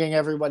wronging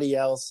everybody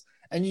else.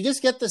 And you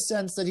just get the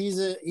sense that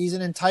he's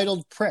an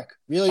entitled prick,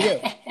 really do.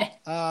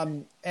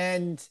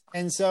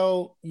 And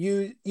so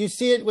you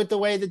see it with the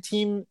way the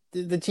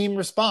team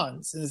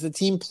responds as the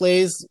team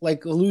plays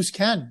like a loose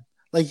cannon,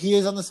 like he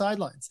is on the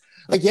sidelines.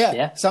 Like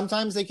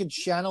sometimes they could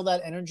channel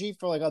that energy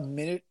for like a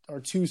minute or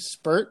two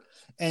spurt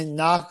and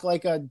knock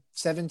like a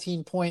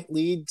 17-point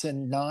lead to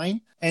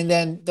 9, and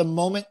then the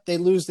moment they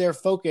lose their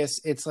focus,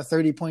 it's a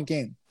 30-point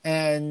game.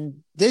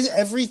 And there's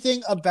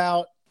everything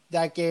about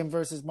that game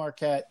versus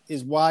Marquette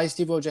is why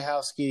Steve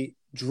Wojciechowski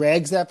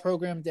drags that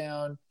program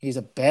down. He's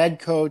a bad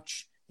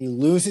coach. He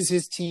loses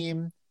his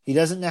team. He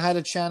doesn't know how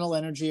to channel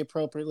energy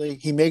appropriately.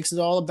 He makes it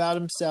all about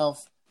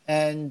himself,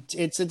 and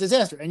it's a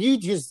disaster. And you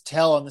just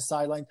tell on the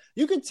sideline.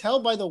 You can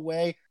tell by the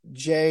way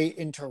Jay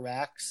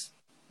interacts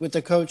with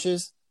the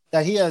coaches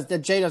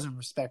that Jay doesn't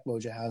respect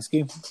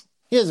Wojciechowski.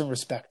 He doesn't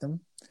respect him.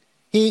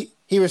 He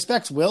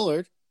respects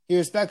Willard. He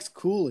respects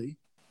Cooley.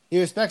 He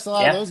respects a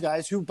lot of those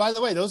guys who, by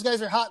the way, those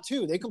guys are hot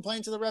too. They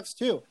complain to the refs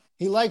too.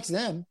 He likes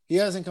them. He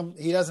doesn't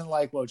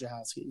like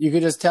Wojo-hate. You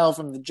could just tell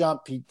from the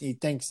jump he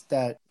thinks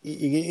that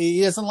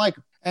he doesn't like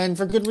him, and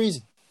for good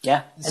reason.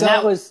 Yeah, and so,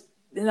 that was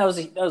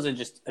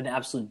just an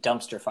absolute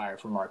dumpster fire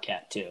for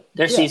Marquette too.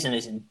 Their season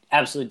is in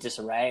absolute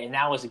disarray, and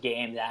that was a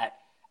game that,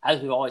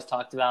 as we've always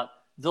talked about,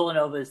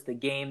 Villanova is the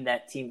game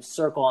that teams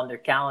circle on their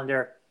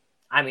calendar.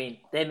 I mean,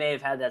 they may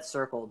have had that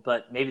circled,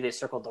 but maybe they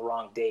circled the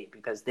wrong date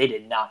because they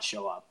did not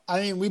show up.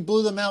 I mean, we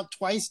blew them out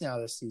twice now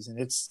this season.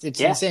 It's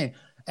insane.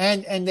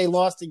 And they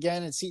lost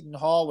again at Seton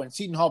Hall when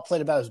Seton Hall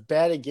played about as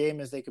bad a game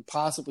as they could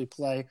possibly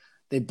play.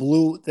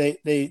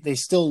 They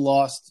still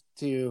lost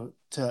to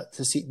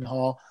Seton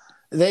Hall.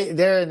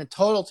 They're in a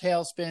total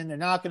tailspin. They're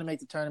not going to make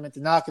the tournament.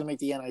 They're not going to make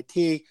the NIT.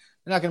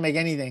 They're not going to make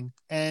anything.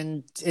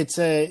 And it's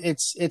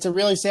a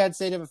really sad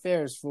state of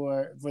affairs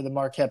for the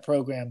Marquette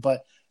program,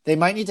 but they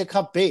might need to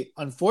cut bait.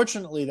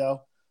 Unfortunately,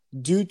 though,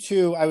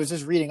 I was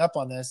just reading up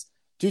on this,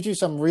 due to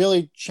some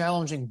really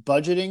challenging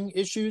budgeting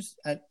issues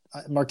at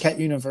Marquette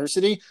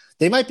University,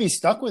 they might be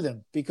stuck with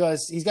him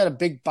because he's got a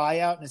big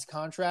buyout in his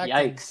contract.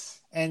 Yikes.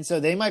 And so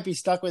they might be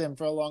stuck with him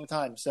for a long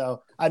time.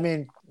 So, I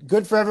mean,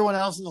 good for everyone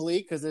else in the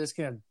league because they're just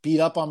going to beat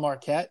up on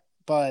Marquette.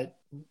 But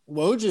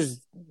Woj is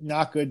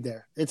not good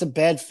there. It's a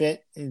bad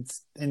fit.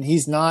 And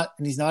he's not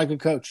a good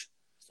coach.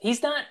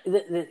 He's not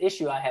the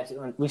issue I have.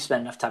 We've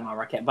spent enough time on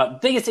Marquette, but the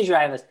biggest issue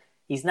I have is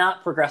he's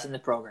not progressing the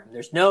program.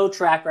 There's no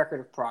track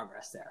record of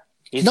progress there.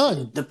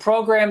 None. The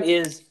program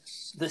is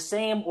the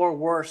same or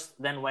worse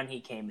than when he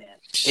came in.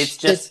 It's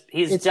just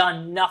he's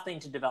done nothing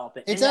to develop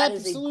it. And that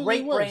is a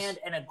great brand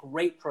and a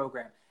great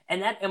program.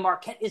 And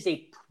Marquette is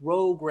a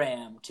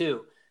program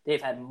too.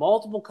 They've had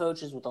multiple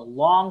coaches with a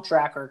long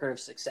track record of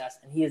success,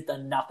 and he has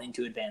done nothing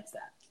to advance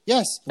that.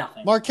 Yes.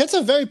 Nothing. Marquette's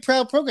a very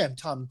proud program.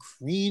 Tom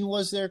Crean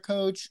was their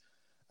coach.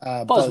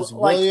 Buzz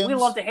Williams. We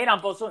love to hate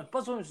on Buzz Williams.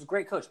 Buzz Williams was a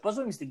great coach. Buzz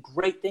Williams did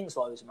great things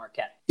while he was at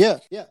Marquette. Yeah,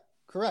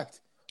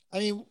 correct. I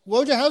mean,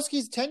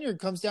 Wojciechowski's tenure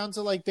comes down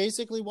to like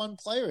basically one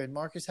player in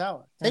Marcus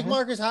Howard. Take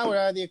Marcus Howard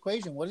out of the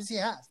equation. What does he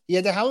have? He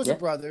had the Hauser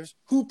brothers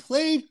who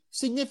played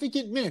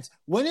significant minutes.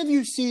 When have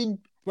you seen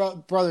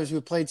brothers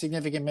who played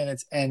significant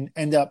minutes and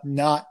end up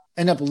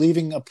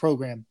leaving a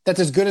program that's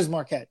as good as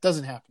Marquette?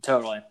 Doesn't happen.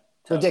 Totally.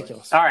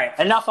 Ridiculous. All right,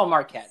 enough on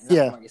Marquette.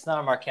 It's not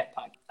a Marquette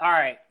podcast. All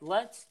right,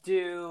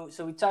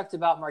 so we talked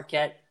about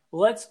Marquette.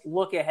 Let's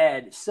look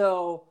ahead.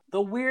 So the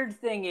weird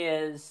thing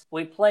is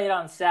we played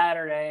on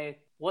Saturday.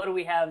 What do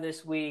we have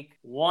this week?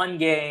 One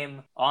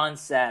game on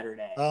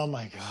Saturday. Oh,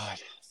 my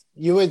God.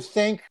 You would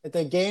think that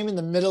the game in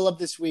the middle of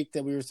this week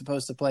that we were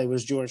supposed to play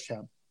was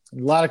Georgetown. A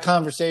lot of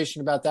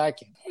conversation about that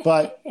game.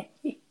 But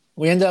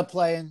we ended up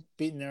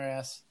beating their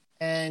ass.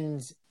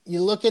 And you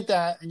look at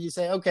that and you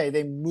say, okay,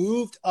 they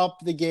moved up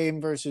the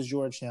game versus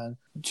Georgetown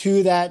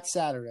to that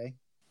Saturday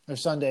or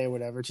Sunday or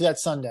whatever, to that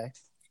Sunday.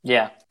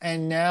 Yeah.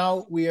 And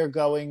now we are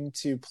going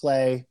to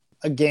play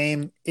a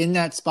game in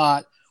that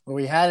spot where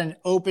we had an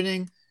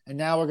opening. And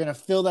now we're going to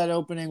fill that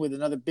opening with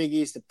another Big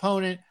East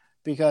opponent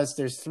because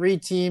there's 3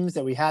 teams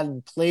that we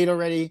hadn't played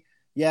already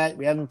yet.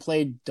 We haven't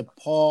played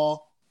DePaul.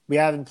 We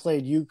haven't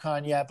played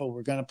UConn yet, but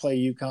we're going to play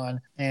UConn.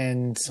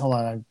 And hold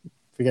on, I'm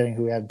forgetting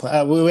who we hadn't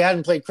played. We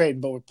hadn't played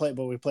Creighton, but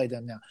we played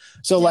them now.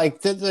 So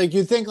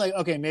you think like,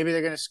 okay, maybe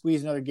they're going to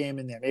squeeze another game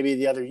in there. Maybe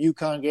the other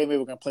UConn game. Maybe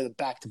we're going to play them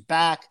back to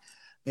back.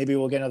 Maybe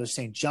we'll get another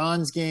St.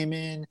 John's game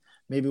in.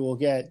 Maybe we'll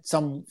get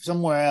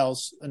somewhere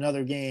else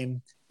another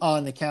game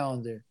on the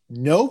calendar.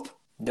 Nope.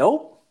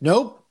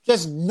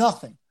 Just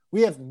nothing.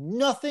 We have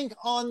nothing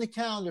on the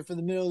calendar for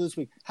the middle of this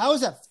week. How is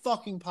that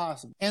fucking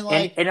possible?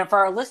 And if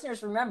our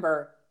listeners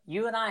remember,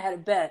 you and I had a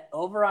bet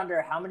over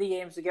under how many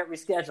games would get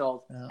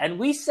rescheduled, and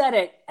we set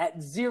it at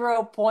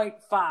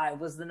 0.5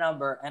 was the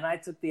number, and I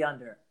took the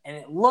under, and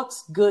it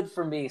looks good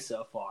for me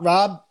so far.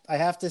 Rob, I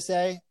have to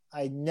say,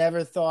 I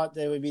never thought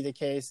that would be the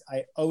case.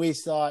 I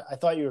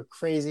thought you were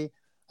crazy.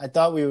 I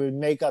thought we would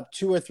make up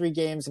 2 or 3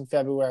 games in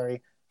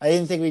February. I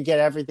didn't think we'd get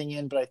everything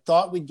in, but I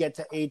thought we'd get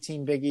to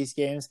 18 Big East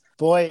games.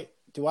 Boy,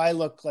 do I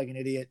look like an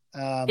idiot.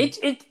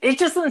 It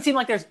just doesn't seem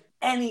like there's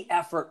any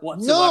effort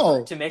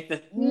whatsoever to make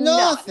the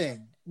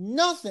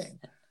nothing.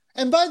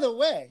 And by the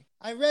way,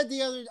 I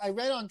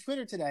read on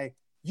Twitter today,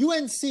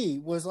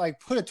 UNC was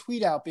like put a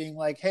tweet out being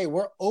like, hey,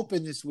 we're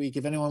open this week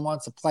if anyone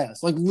wants to play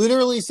us. Like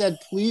literally said,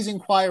 please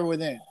inquire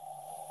within.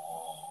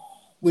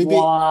 We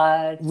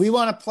want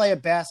to play a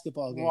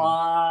basketball game.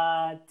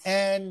 What?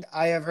 And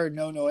I have heard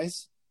no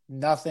noise.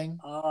 Nothing.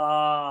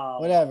 Oh.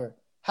 Whatever.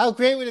 How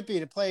great would it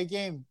be to play a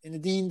game in the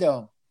Dean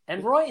Dome?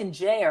 And Roy and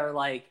Jay are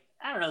like,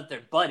 I don't know if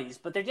they're buddies,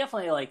 but they're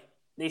definitely like,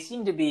 they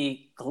seem to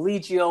be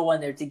collegial when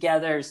they're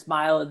together,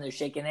 smiling, they're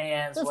shaking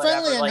hands. They're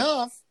whatever. friendly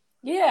enough.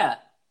 Yeah.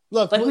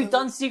 Look, we've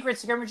done secret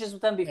skirmishes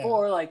with them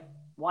before. Yeah. Like,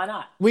 why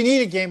not? We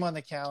need a game on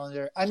the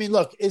calendar. I mean,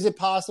 look, is it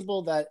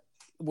possible that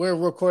we're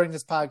recording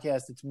this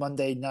podcast? It's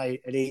Monday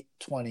night at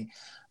 8:20.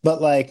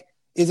 But like,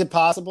 is it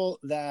possible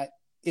that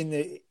in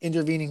the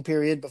intervening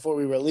period before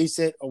we release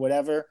it or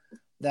whatever,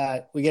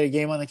 that we get a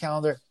game on the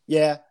calendar?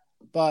 Yeah.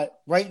 But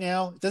right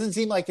now, it doesn't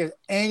seem like there's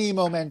any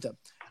momentum.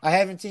 I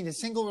haven't seen a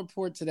single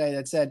report today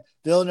that said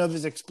Villanova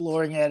is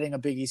exploring adding a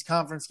Big East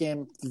conference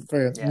game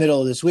for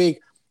middle of this week.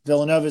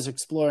 Villanova is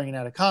exploring an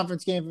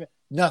out-of-conference game.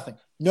 Nothing.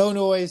 No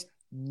noise.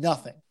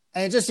 Nothing.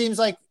 And it just seems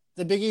like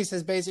the Big East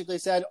has basically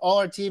said all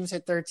our teams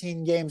hit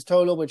 13 games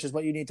total, which is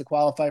what you need to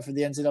qualify for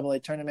the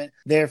NCAA tournament.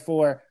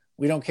 Therefore,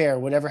 we don't care.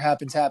 Whatever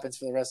happens, happens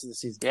for the rest of the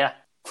season. Yeah.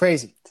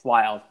 Crazy. It's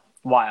wild.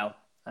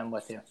 I'm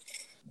with you.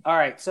 All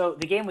right. So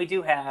the game we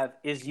do have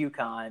is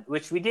UConn,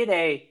 which we did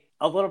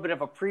a little bit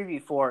of a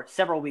preview for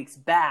several weeks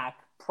back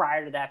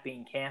prior to that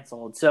being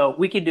canceled. So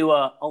we could do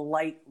a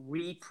light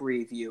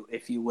re-preview,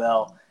 if you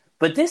will.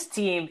 But this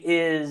team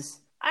is,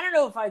 I don't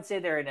know if I'd say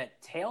they're in a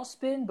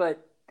tailspin,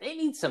 but they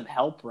need some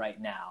help right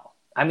now.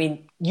 I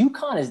mean,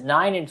 UConn is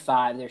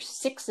 9-5. They're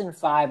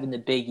 6-5 in the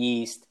Big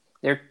East.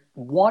 They're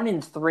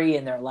 1-3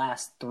 in their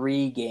last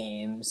 3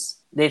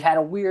 games. They've had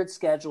a weird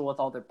schedule with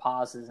all their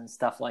pauses and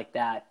stuff like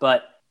that,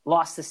 but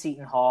lost to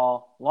Seton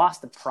Hall,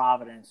 lost to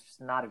Providence, which is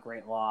not a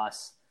great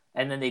loss,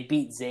 and then they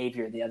beat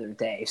Xavier the other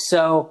day.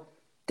 So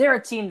they're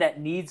a team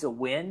that needs a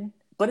win,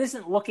 but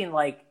isn't looking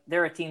like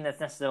they're a team that's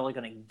necessarily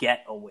going to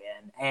get a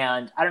win.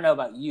 And I don't know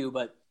about you,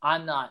 but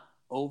I'm not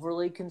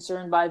overly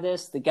concerned by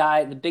this. The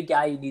big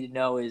guy you need to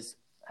know is,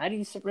 how do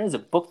you say, is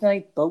it Boat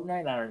Night? I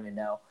don't even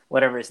know.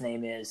 Whatever his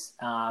name is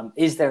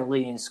their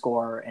leading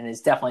scorer and is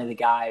definitely the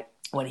guy.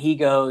 When he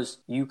goes,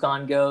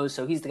 UConn goes.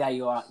 So he's the guy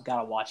you got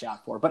to watch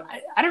out for. But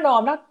I don't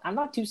know. I'm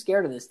not too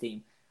scared of this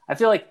team. I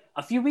feel like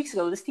a few weeks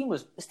ago, this team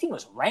was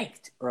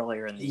ranked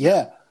earlier in the year.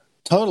 Yeah,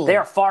 totally. They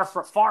are far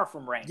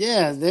from ranked.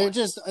 Yeah,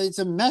 it's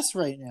a mess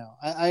right now.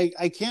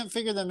 I can't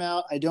figure them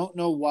out. I don't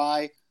know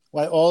why.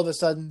 why all of a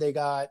sudden they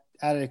got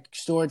out of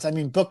sorts. I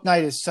mean, Book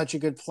Knight is such a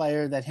good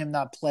player that him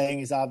not playing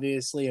is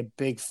obviously a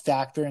big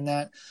factor in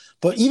that.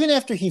 But even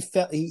after he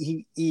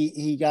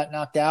got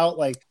knocked out,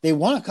 like they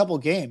won a couple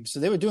games, so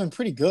they were doing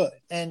pretty good.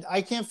 And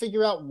I can't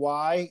figure out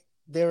why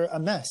they're a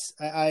mess.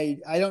 I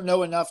don't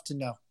know enough to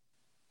know.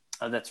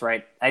 Oh, that's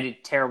right. I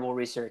did terrible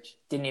research.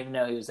 Didn't even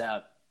know he was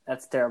out.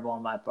 That's terrible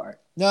on my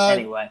part.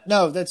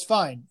 No, that's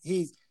fine.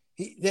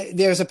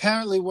 There's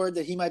apparently word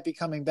that he might be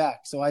coming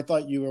back, so I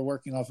thought you were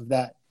working off of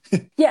that.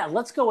 Yeah,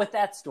 let's go with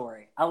that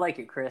story. I like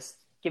it, Chris.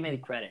 Give me the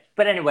credit.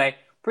 But anyway,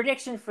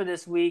 prediction for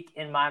this week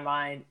in my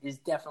mind is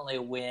definitely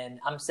a win.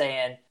 I'm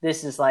saying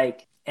this is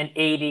like an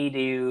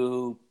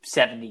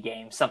 80-70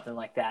 game, something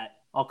like that.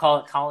 I'll call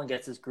it Colin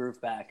gets his groove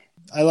back.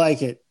 I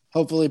like it.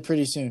 Hopefully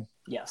pretty soon.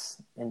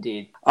 Yes,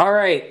 indeed. All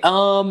right.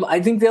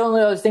 I think the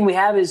only other thing we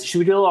have is, should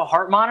we do a little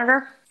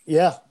Hartmonitor?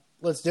 Yeah,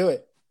 let's do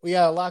it. We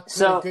got a lot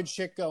of good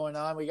shit going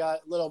on. We got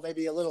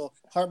maybe a little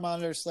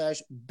Hartmonitor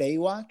 /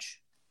 Beywatch.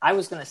 I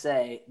was going to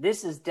say,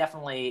 this is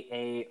definitely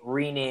a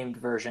renamed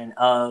version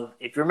of,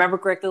 if you remember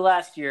correctly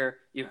last year,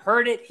 you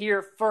heard it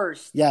here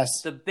first.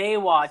 Yes. The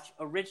Beywatch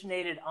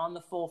originated on the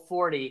Full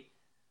 40.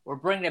 We're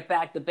bringing it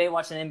back, the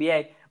Beywatch in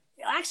NBA.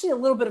 Actually, a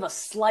little bit of a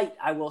slight,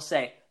 I will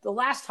say. The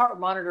last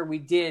Hartmonitor we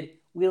did,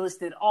 we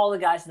listed all the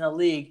guys in the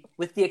league,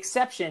 with the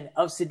exception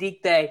of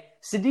Saddiq Bey.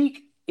 Saddiq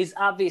is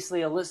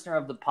obviously a listener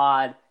of the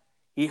pod.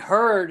 He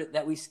heard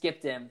that we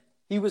skipped him.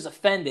 He was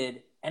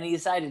offended, and he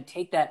decided to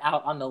take that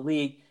out on the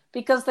league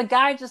because the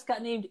guy just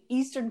got named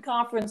Eastern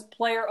Conference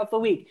Player of the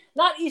Week.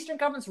 Not Eastern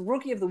Conference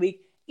Rookie of the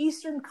Week,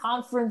 Eastern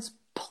Conference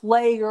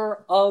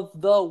Player of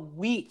the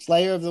Week.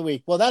 Player of the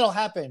Week. Well, that'll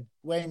happen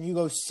when you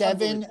go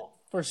 7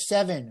 for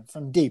 7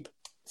 from deep.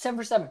 7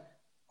 for 7.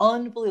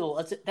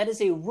 Unbelievable. That is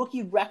a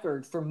rookie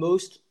record for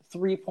most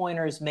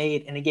three-pointers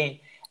made in a game.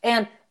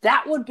 And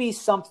that would be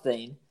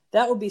something.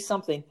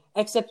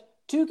 Except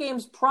 2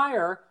 games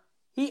prior,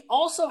 he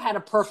also had a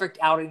perfect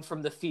outing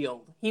from the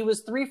field. He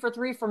was 3 for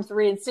 3 from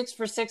 3 and 6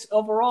 for 6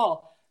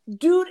 overall.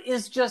 Dude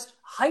is just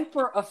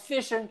hyper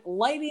efficient,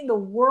 lighting the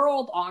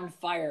world on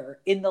fire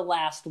in the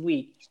last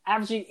week.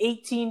 Averaging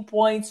 18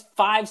 points,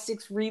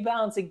 5-6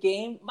 rebounds a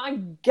game. My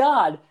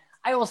God.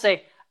 I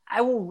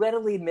will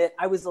readily admit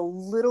I was a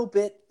little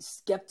bit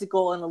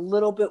skeptical and a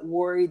little bit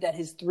worried that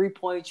his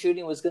three-point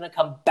shooting was going to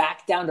come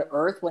back down to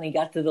earth when he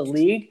got to the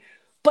league.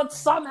 But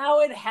somehow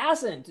it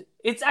hasn't.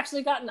 It's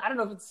actually gotten, I don't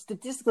know if it's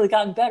statistically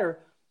gotten better,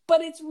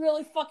 but it's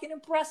really fucking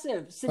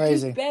impressive.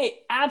 Saddiq Bey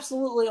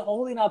absolutely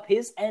holding up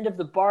his end of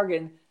the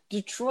bargain.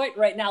 Detroit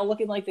right now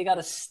looking like they got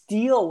a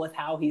steal with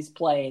how he's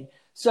playing.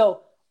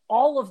 So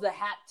all of the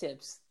hat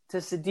tips to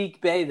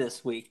Saddiq Bey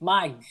this week.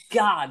 My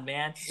God,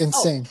 man.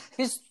 Insane.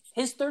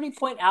 His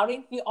 30-point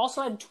outing, he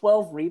also had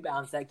 12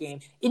 rebounds that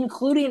game,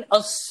 including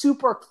a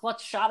super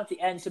clutch shot at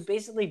the end to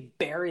basically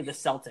bury the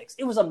Celtics.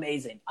 It was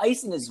amazing.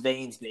 Ice in his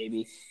veins,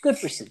 baby. Good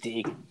for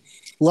Saddiq.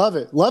 Love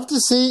it. Love to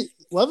see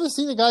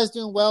the guys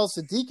doing well.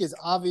 Saddiq is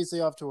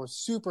obviously off to a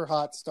super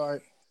hot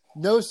start.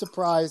 No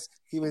surprise.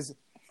 He was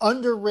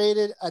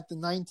underrated at the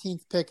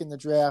 19th pick in the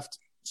draft.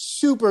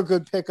 Super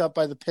good pickup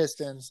by the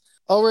Pistons.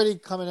 Already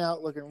coming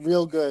out looking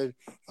real good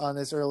on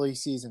this early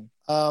season.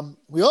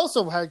 We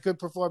also had good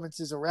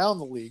performances around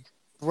the league.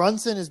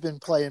 Brunson has been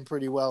playing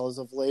pretty well as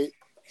of late.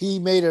 He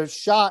made a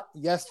shot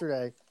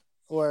yesterday,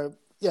 I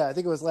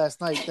think it was last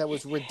night, that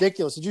was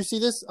ridiculous. Did you see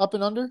this up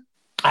and under?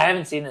 I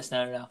haven't seen this,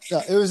 no.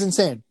 Yeah, it was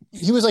insane.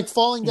 He was like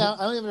falling down.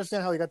 I don't even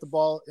understand how he got the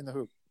ball in the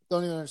hoop.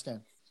 Don't even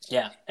understand.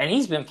 Yeah, and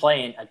he's been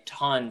playing a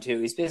ton too.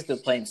 He's basically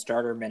playing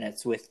starter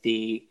minutes with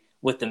the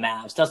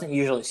Mavs. Doesn't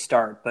usually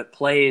start, but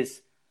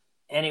plays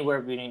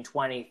anywhere between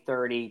 20,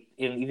 30,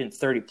 even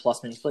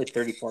 30-plus minutes. He played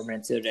 34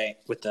 minutes the other day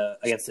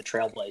against the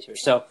Trailblazers.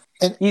 So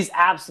he's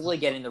absolutely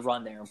getting the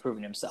run there,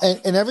 improving himself.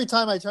 And every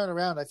time I turn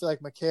around, I feel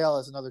like Mikhail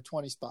has another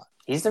 20 spot.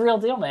 He's the real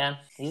deal, man.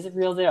 He's the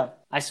real deal.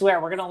 I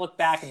swear, we're going to look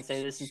back and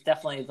say this is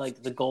definitely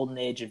like the golden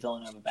age of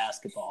Villanova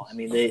basketball. I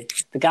mean, the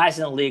guys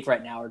in the league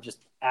right now are just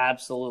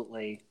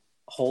absolutely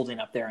holding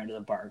up their end of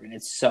the bargain.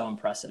 It's so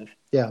impressive.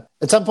 Yeah.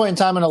 At some point in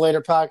time in a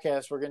later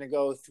podcast, we're going to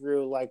go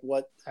through like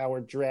what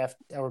our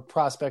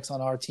prospects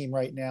on our team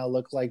right now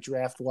look like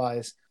draft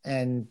wise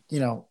and,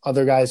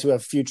 other guys who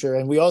have future.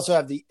 And we also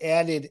have the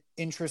added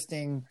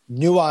interesting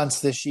nuance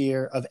this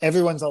year of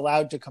everyone's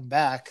allowed to come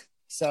back.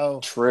 So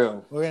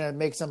true. We're going to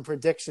make some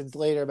predictions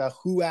later about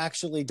who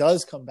actually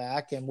does come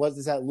back and what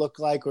does that look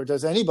like, or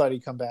does anybody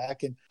come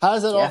back, and how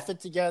does it all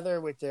fit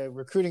together with the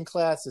recruiting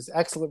class, this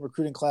excellent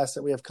recruiting class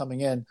that we have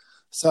coming in.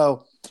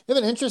 So we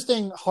have an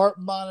interesting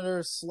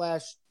Hartmonitor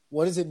 /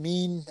 what does it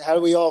mean? How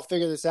do we all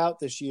figure this out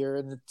this year?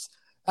 And it's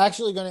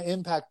actually going to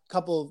impact a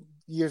couple of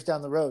years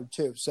down the road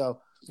too.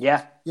 So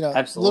absolutely.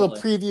 A little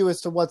preview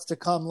as to what's to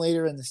come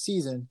later in the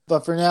season.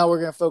 But for now, we're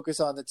going to focus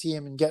on the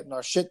team and getting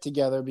our shit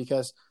together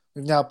because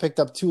we've now picked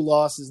up 2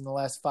 losses in the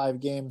last 5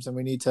 games, and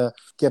we need to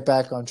get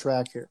back on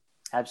track here.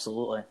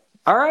 Absolutely.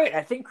 All right.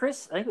 I think we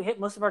hit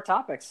most of our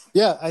topics.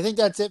 Yeah, I think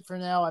that's it for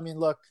now. I mean,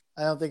 look,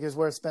 I don't think it's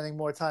worth spending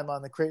more time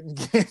on the Creighton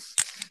game.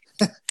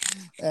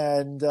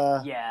 And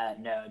yeah,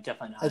 no,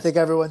 definitely not. I think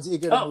everyone's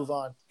eager to move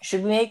on.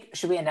 Should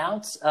we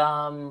announce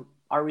our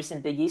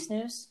recent Big East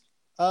news?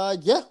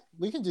 Yeah,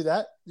 we can do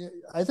that.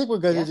 I think we're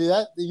good to do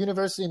that. The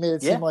university made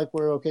it seem like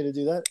we're okay to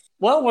do that.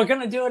 Well, we're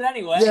gonna do it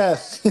anyway. Yeah.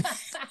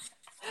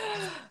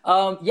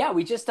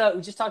 We just talked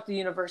to the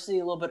university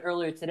a little bit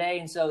earlier today,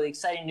 and so the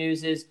exciting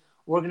news is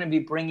we're going to be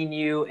bringing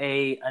you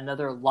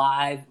another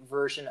live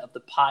version of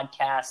the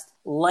podcast,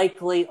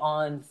 likely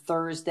on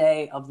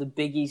Thursday of the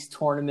Big East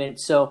tournament.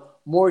 So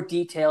more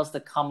details to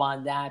come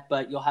on that,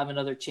 but you'll have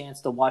another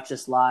chance to watch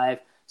us live,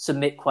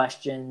 submit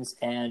questions,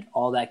 and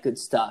all that good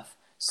stuff.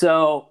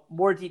 So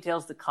more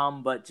details to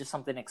come, but just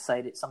something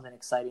exciting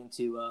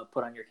to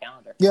put on your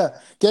calendar. Yeah,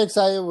 get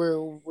excited.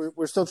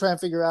 We're still trying to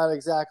figure out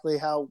exactly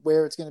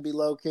where it's going to be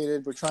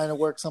located. We're trying to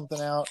work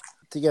something out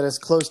to get as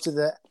close to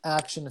the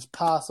action as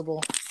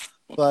possible,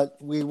 but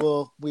we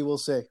will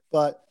see.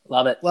 But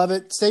love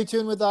it. Stay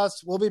tuned with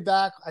us. We'll be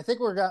back. I think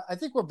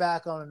we're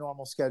back on a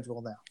normal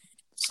schedule now.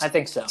 I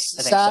think so.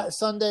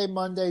 Sunday,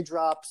 Monday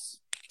drops,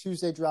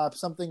 Tuesday drops,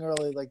 something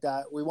early like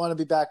that. We want to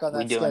be back on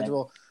that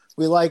schedule.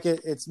 We like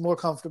it. It's more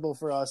comfortable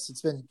for us.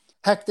 It's been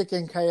hectic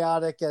and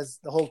chaotic as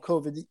the whole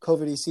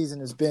COVID season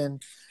has been.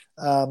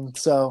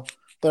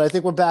 But I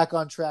think we're back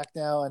on track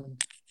now,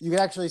 and you can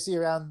actually see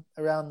around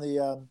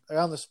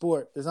the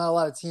sport. There's not a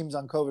lot of teams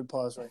on COVID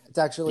pause right now. It's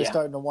actually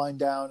starting to wind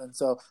down, and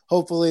so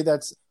hopefully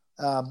that's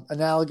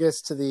analogous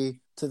to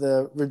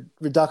the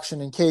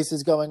reduction in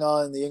cases going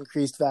on and the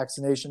increased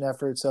vaccination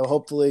effort. So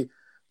hopefully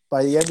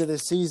by the end of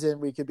this season,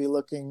 we could be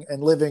looking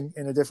and living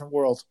in a different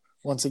world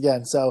once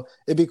again. So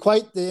it'd be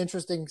quite the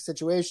interesting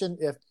situation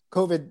if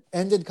COVID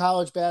ended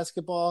college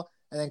basketball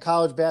and then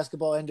college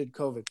basketball ended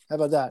COVID. How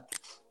about that?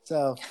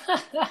 So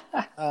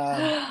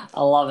I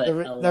love it.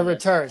 The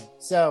return.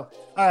 So,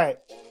 all right.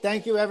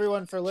 Thank you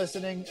everyone for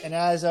listening. And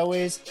as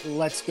always,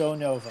 let's go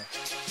Nova.